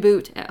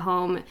reboot at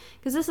home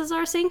because this is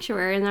our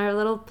sanctuary and our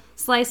little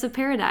slice of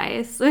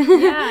paradise.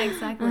 Yeah,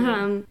 exactly.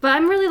 But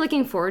I'm really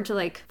looking forward to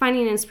like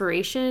finding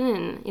inspiration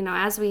and, you know,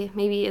 as we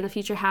maybe in the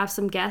future have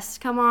some guests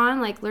come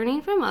on, like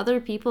learning from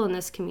other people in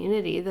this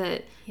community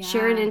that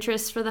share an Yeah.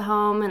 interest for the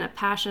home and a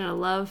passion and a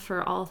love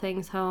for all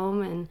things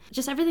home and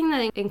just everything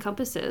that it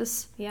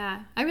encompasses.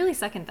 Yeah, I really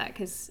second that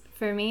because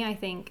for me, I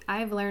think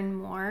I've learned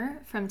more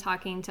from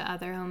talking to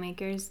other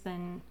homemakers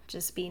than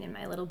just being in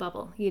my little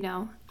bubble, you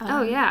know?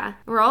 Oh yeah.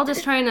 We're all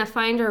just trying to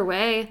find our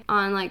way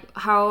on like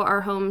how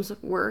our homes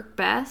work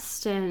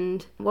best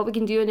and what we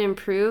can do to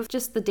improve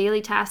just the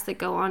daily tasks that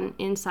go on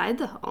inside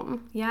the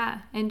home. Yeah,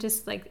 and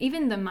just like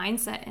even the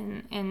mindset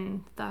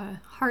and the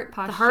heart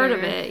posture. The heart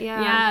of it,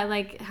 yeah. Yeah,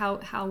 like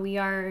how we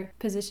are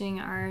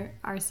positioning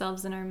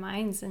ourselves and our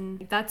minds.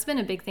 And that's been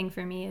a big thing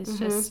for me is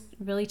just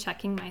really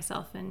checking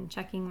myself and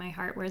checking my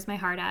heart. Where's my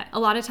heart at? A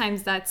lot of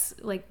times that's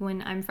like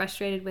when I'm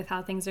frustrated with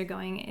how things are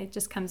going, it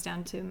just comes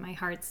down to my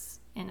heart's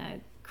in a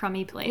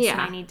crummy place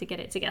and I need to get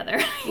it together,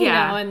 you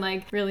know, and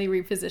like really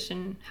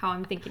reposition how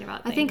I'm thinking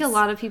about things. I think a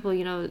lot of people,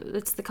 you know,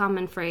 it's the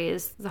common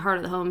phrase, the heart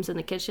of the home's in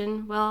the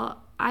kitchen.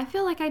 Well, I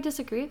feel like I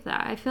disagree with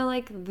that. I feel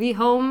like the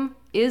home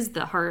is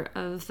the heart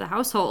of the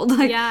household.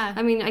 Like, Yeah.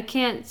 I mean, I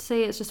can't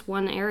say it's just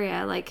one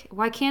area. Like,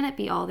 why can't it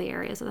be all the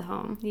areas of the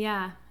home?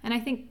 Yeah, and I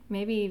think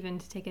maybe even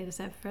to take it a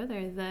step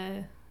further,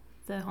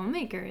 the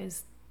homemaker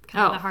is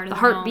kind of the heart of the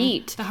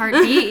heartbeat. home. The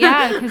heartbeat,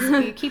 yeah, because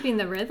you're keeping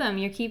the rhythm.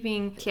 You're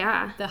keeping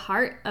Yeah. the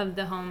heart of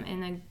the home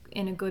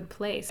in a good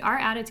place. Our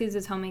attitudes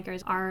as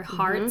homemakers, our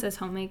hearts as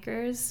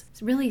homemakers,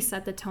 really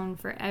set the tone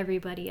for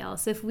everybody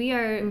else. If we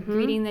are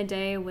greeting the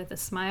day with a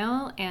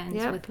smile and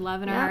with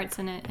love in our hearts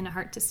and a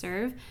heart to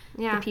serve,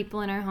 the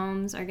people in our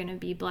homes are going to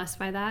be blessed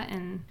by that.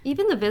 And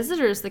Even the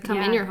visitors that come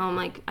in Yeah. your home,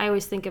 like, I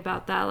always think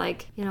about that,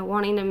 like, you know,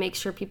 wanting to make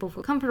sure people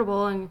feel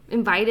comfortable and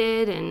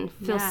invited and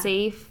feel Yeah.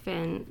 safe.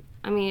 And,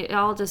 I mean, it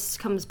all just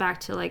comes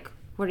back to, like,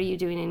 what are you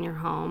doing in your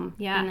home?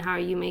 Yeah. And how are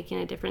you making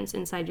a difference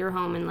inside your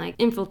home and, like,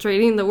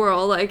 infiltrating the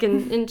world, like,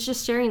 and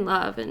just sharing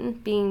love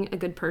and being a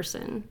good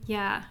person.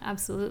 yeah,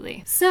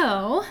 absolutely.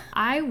 So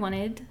I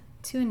wanted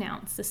to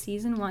announce the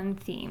season 1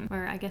 theme.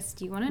 Or I guess,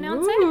 do you want to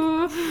announce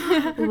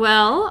it? Ooh.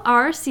 Well,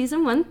 our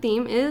season 1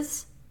 theme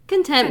is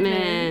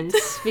contentment.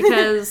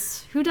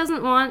 Because who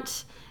doesn't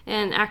want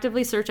and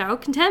actively search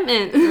out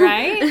contentment?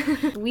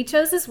 Right? We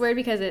chose this word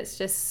because it's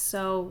just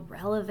so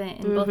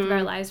relevant in both of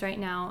our lives right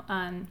now.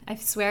 I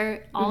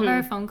swear all of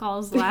our phone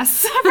calls the last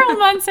several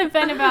months have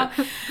been about,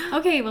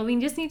 okay, well, we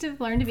just need to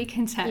learn to be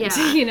content,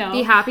 Yeah. you know?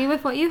 Be happy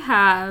with what you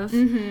have.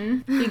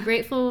 Be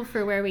grateful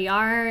for where we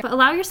are. But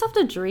allow yourself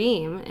to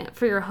dream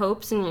for your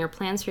hopes and your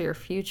plans for your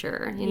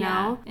future, you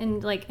know?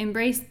 And like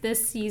embrace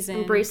this season.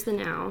 Embrace the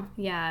now.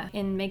 Yeah,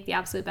 and make the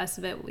absolute best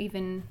of it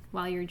even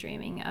while you're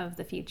dreaming of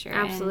the future.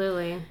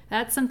 Absolutely. And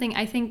that's something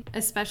I think,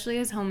 especially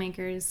as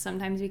homemakers,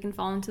 sometimes we can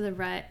fall into the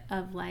rut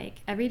of like,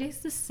 every day's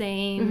the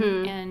same,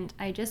 and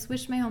I just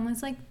wish my home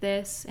was like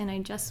this, and I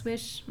just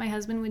wish my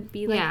husband would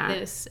be like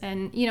this.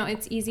 And, you know,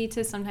 it's easy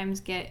to sometimes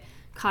get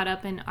caught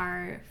up in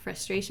our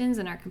frustrations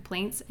and our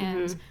complaints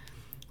and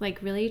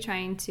like really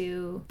trying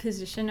to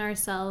position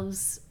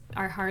ourselves,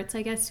 our hearts,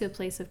 I guess, to a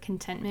place of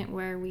contentment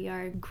where we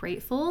are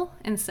grateful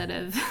instead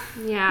of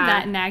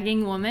that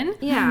nagging woman.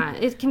 Yeah,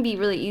 it can be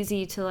really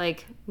easy to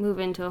like move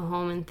into a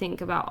home and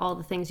think about all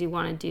the things you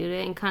want to do to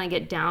and kind of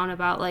get down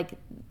about like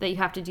that you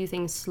have to do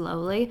things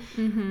slowly.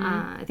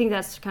 I think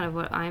that's kind of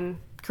what I'm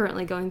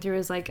currently going through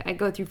is like I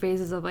go through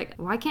phases of like,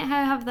 why can't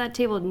I have that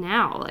table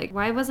now? Like,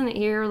 why wasn't it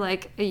here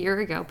like a year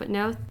ago? But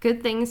no,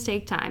 good things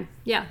take time.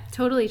 Yeah,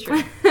 totally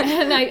true. And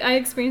And I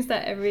experience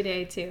that every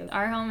day too.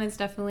 Our home is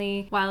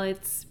definitely, while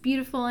it's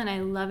beautiful and I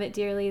love it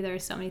dearly, there are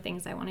so many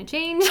things I want to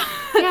change.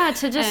 Yeah,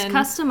 to just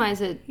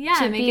customize it. Yeah,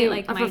 to make be it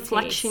like a my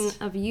reflection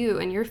taste. of you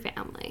and your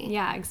family.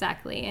 Yeah,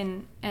 exactly.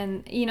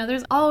 And you know,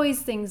 there's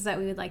always things that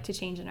we would like to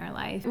change in our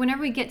life.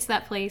 Whenever we get to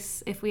that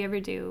place, if we ever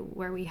do,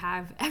 where we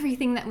have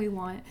everything that we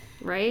want,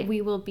 right?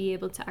 We will be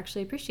able to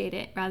actually appreciate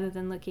it rather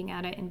than looking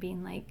at it and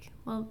being like,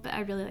 well, but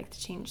I really like to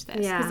change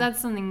this. Yeah. Because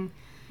that's something...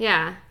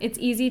 Yeah. It's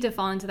easy to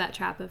fall into that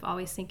trap of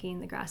always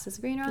thinking the grass is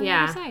greener on the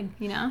other side,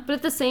 you know? But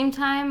at the same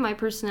time, my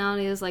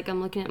personality is like,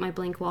 I'm looking at my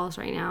blank walls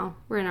right now.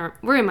 We're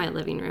in my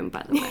living room,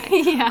 by the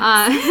way.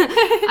 Yeah.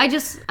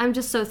 I'm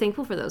just so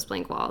thankful for those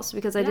blank walls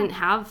because I didn't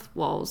have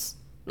walls,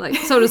 like,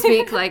 so to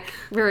speak, like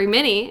very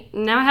many.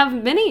 Now I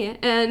have many,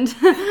 and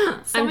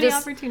so many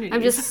opportunities.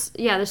 I'm just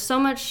there's so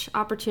much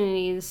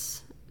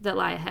opportunities that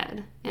lie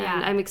ahead,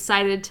 and I'm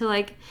excited to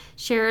like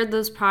share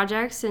those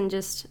projects and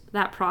just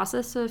that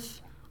process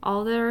of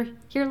all that are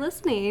here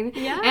listening,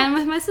 and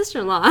with my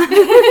sister-in-law.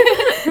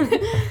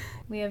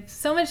 We have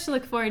so much to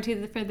look forward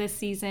to for this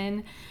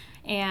season,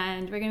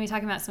 and we're going to be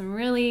talking about some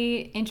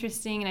really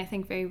interesting and I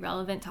think very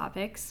relevant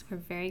topics. We're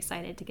very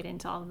excited to get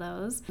into all of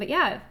those. But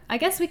yeah, I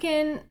guess we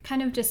can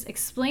kind of just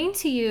explain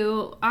to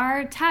you,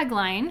 our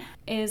tagline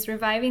is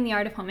reviving the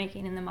art of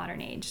homemaking in the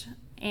modern age.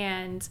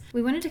 And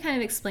we wanted to kind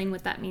of explain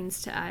what that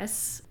means to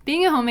us.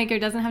 Being a homemaker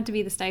doesn't have to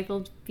be the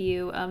stifled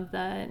view of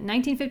the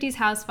 1950s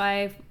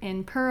housewife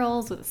in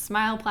pearls with a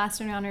smile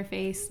plastered on her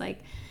face. Like,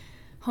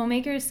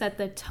 homemakers set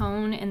the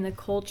tone and the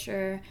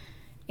culture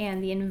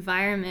and the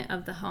environment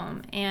of the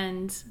home.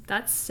 And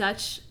that's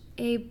such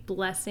a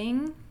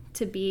blessing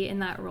to be in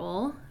that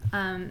role,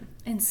 and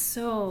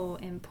so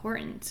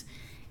important.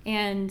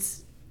 And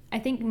I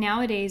think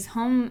nowadays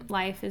home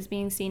life is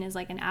being seen as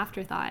like an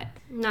afterthought.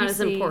 Not as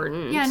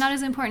important. Yeah, not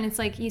as important. It's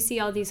like you see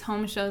all these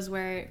home shows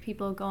where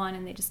people go on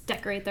and they just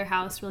decorate their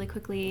house really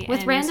quickly.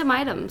 With random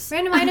items.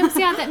 Random items,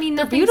 yeah, that mean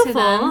nothing beautiful. to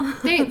them.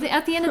 They,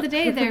 at the end of the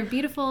day, they're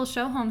beautiful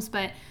show homes,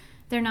 but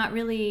they're not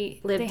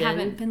really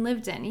haven't been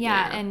lived in.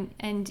 Yeah.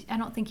 And I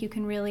don't think you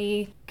can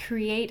really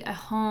create a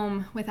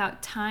home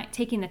without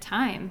taking the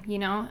time, you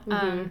know?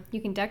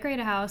 You can decorate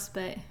a house,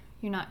 but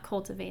you're not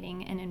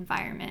cultivating an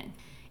environment.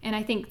 And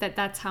I think that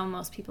that's how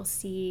most people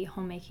see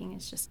homemaking.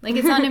 It's just like,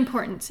 it's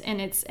unimportant and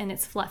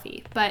it's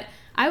fluffy. But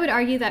I would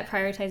argue that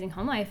prioritizing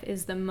home life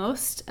is the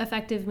most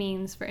effective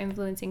means for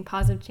influencing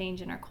positive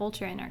change in our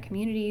culture and our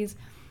communities,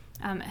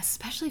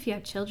 especially if you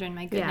have children.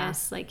 My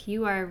goodness, like,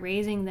 you are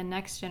raising the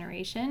next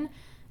generation,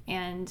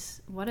 and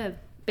what a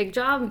big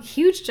job,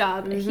 huge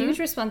job, a huge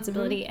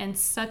responsibility, and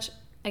such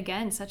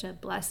a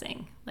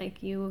blessing.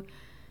 Like, you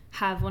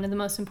have one of the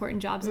most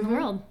important jobs in the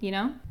world, you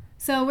know?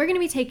 So we're going to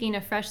be taking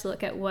a fresh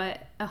look at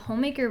what a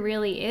homemaker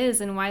really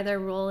is and why their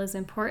role is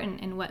important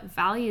and what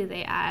value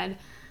they add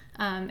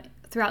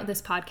throughout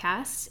this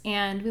podcast.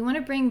 And we want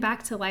to bring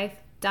back to life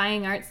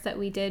dying arts that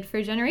we did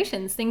for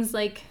generations. Things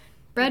like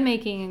bread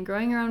making and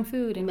growing our own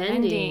food and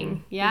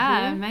mending.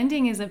 Yeah,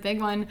 mending is a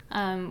big one.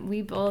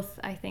 We both,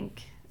 I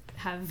think,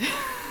 have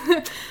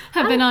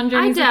been on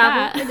journeys with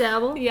that. I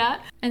dabble.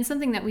 Yeah. And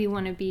something that we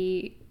want to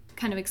be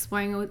kind of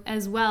exploring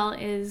as well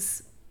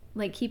is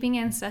like keeping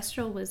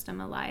ancestral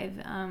wisdom alive.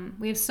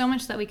 We have so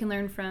much that we can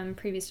learn from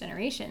previous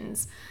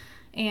generations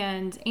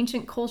and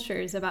ancient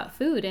cultures about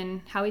food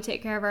and how we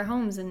take care of our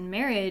homes and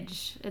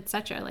marriage,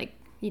 etc. Like,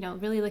 you know,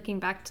 really looking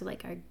back to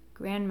like our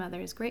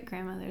grandmothers,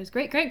 great-grandmothers,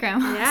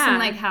 great-great-grandmas, and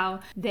like how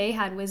they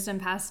had wisdom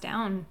passed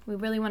down. We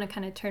really want to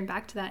kind of turn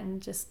back to that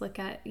and just look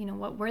at, you know,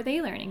 what were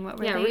they learning? What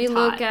were they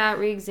taught? Relook at,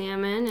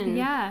 re-examine,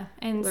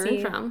 and learn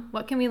see from.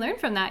 What can we learn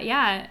from that?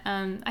 Yeah,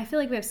 I feel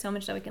like we have so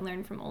much that we can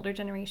learn from older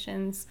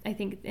generations. I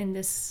think in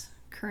this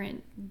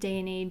current day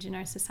and age in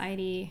our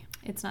society,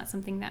 it's not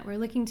something that we're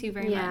looking to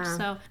very much.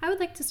 So I would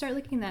like to start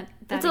looking at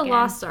that It's again. a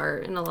lost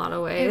art in a lot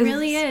of ways. It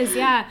really is,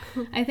 yeah.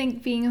 I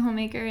think being a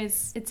homemaker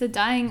it's a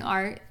dying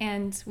art,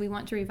 and we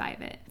want to revive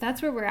it.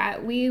 That's where we're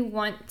at. We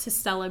want to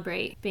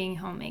celebrate being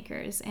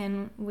homemakers,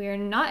 and we're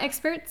not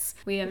experts.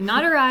 We have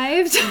not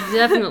arrived.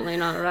 Definitely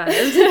not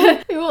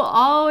arrived. We will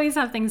always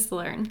have things to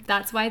learn.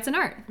 That's why it's an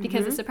art,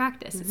 because it's a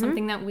practice. It's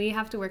something that we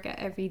have to work at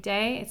every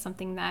day. It's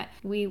something that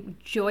we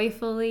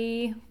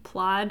joyfully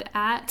plod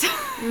at.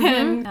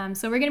 And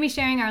so we're going to be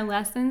sharing our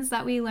lessons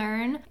that we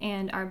learn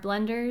and our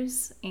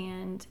blunders,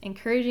 and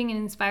encouraging and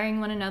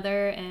inspiring one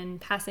another and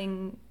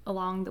passing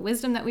along the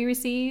wisdom that we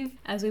receive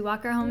as we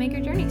walk our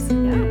homemaker journeys.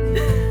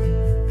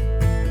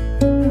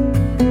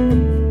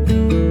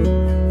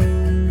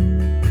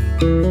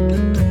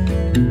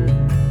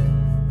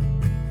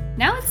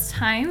 Now it's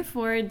time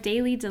for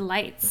Daily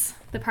Delights.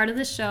 the part of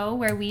the show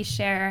where we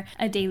share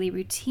a daily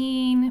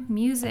routine,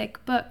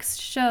 music, books,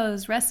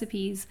 shows,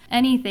 recipes,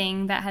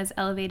 anything that has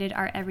elevated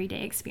our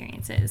everyday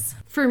experiences.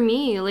 For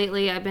me,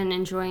 lately, I've been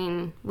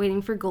enjoying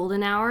waiting for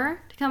golden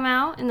hour to come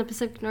out in the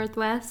Pacific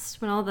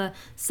Northwest when all the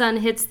sun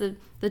hits the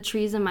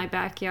trees in my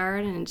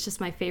backyard, and it's just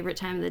my favorite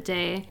time of the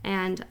day.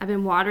 And I've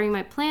been watering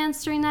my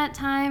plants during that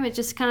time. It's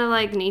just kind of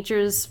like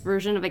nature's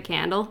version of a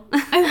candle.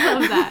 I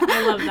love that.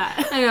 I love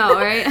that. I know,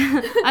 right?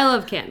 I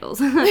love candles.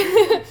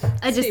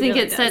 I just think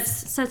really it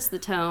sets the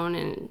tone,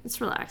 and it's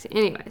relaxing.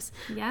 Anyways,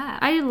 Yeah.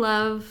 I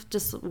love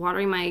just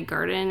watering my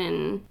garden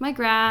and my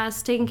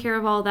grass, taking care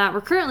of all that. We're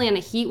currently in a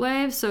heat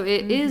wave, so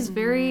it is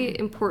very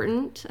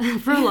important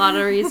for a lot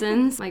of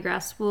reasons. My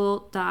grass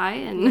will die,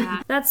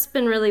 and that's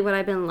been really what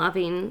I've been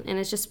loving, and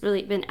it's just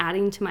really been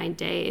adding to my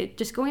day.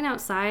 Just going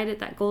outside at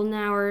that golden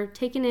hour,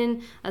 taking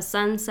in a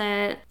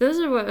sunset.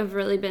 Those are what have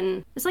really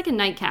been, it's like a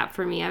nightcap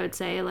for me, I would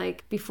say,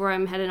 like before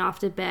I'm heading off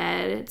to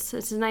bed. It's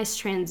a nice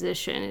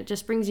transition. It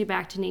just brings you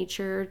back to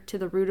nature, to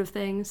the root of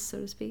things, so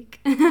to speak.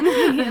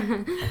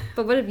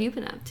 But what have you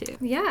been up to?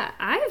 Yeah,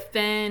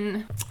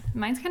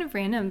 mine's kind of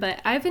random, but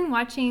I've been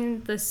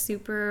watching the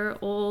super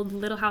old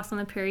Little House on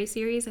the Prairie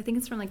series. I think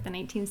it's from like the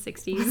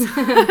 1960s.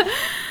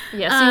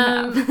 Yes, you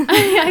have.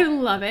 I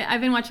love it.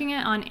 I've been watching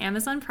it on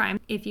Amazon Prime.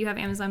 If you have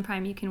Amazon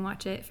Prime, you can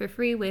watch it for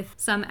free with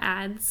some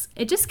ads.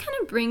 It just kind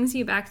of brings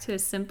you back to a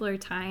simpler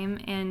time.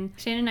 And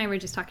Shannon and I were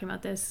just talking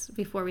about this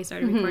before we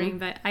started recording,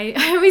 but I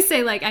always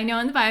say, like, I know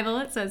in the Bible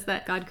it says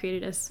that God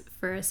created us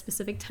for a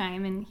specific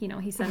time, and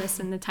he set us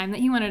in the time that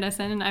he wanted us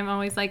in, and I'm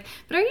always like,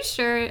 but are you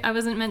sure I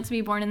wasn't meant to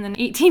be born in the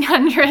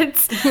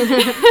 1800s?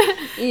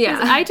 Yeah.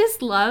 I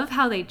just love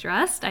how they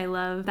dressed. I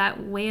love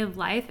that way of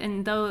life,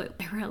 and though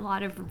there were a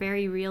lot of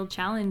very real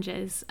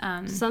challenges,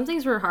 some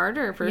things were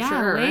harder for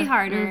sure. way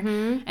harder.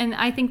 And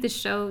I think the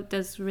show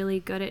does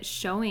really good at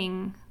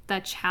showing the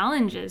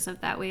challenges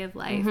of that way of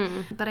life.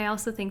 But I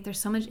also think there's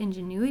so much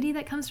ingenuity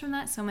that comes from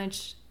that, so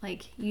much,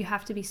 like, you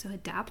have to be so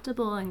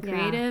adaptable and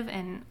creative,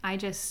 and I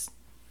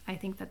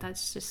think that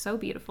that's just so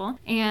beautiful.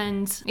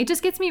 And it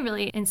just gets me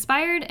really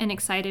inspired and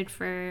excited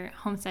for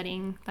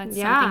homesteading. That's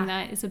something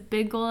that is a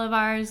big goal of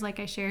ours, like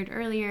I shared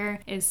earlier,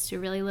 is to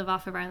really live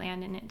off of our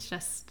land. And it's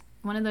just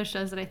one of those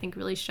shows that I think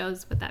really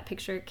shows what that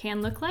picture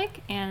can look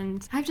like,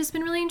 and I've just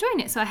been really enjoying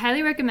it. So I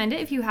highly recommend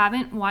it if you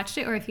haven't watched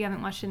it, or if you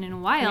haven't watched it in a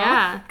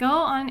while. Go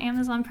on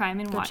Amazon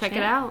Prime and watch it. Check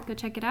it out. Go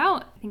check it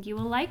out. I think you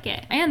will like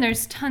it. And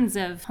there's tons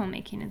of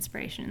homemaking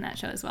inspiration in that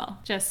show as well.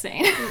 Just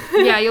saying.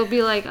 Yeah, you'll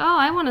be like, oh,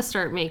 I want to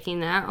start making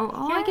that.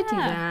 I could do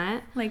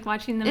that. Like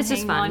watching them It's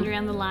just hang fun. laundry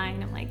on the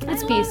line. I'm like,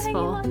 It's I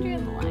peaceful. love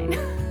hanging laundry on the line.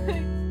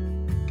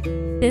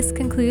 This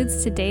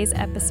concludes today's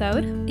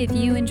episode. If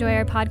you enjoy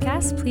our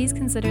podcast, please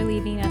consider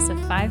leaving us a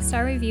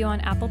 5-star review on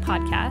Apple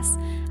Podcasts.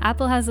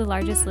 Apple has the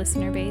largest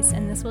listener base,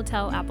 and this will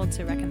tell Apple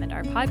to recommend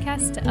our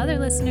podcast to other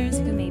listeners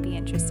who may be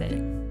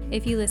interested.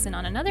 If you listen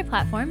on another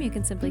platform, you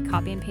can simply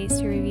copy and paste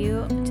your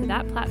review to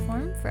that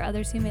platform for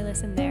others who may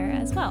listen there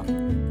as well.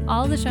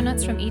 All the show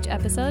notes from each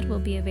episode will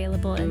be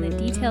available in the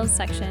details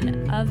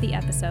section of the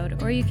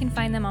episode, or you can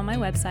find them on my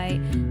website,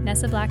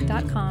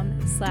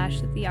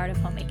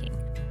 nessablack.com/theartofhomemaking.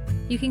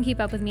 You can keep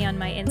up with me on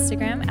my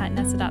Instagram at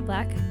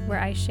nessa.black, where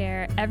I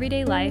share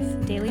everyday life,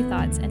 daily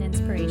thoughts, and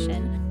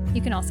inspiration.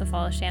 You can also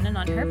follow Shannon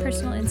on her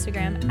personal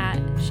Instagram at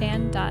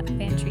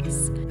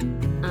shan.vantreese.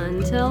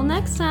 Until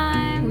next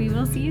time. We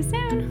will see you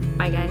soon.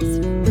 Bye, guys.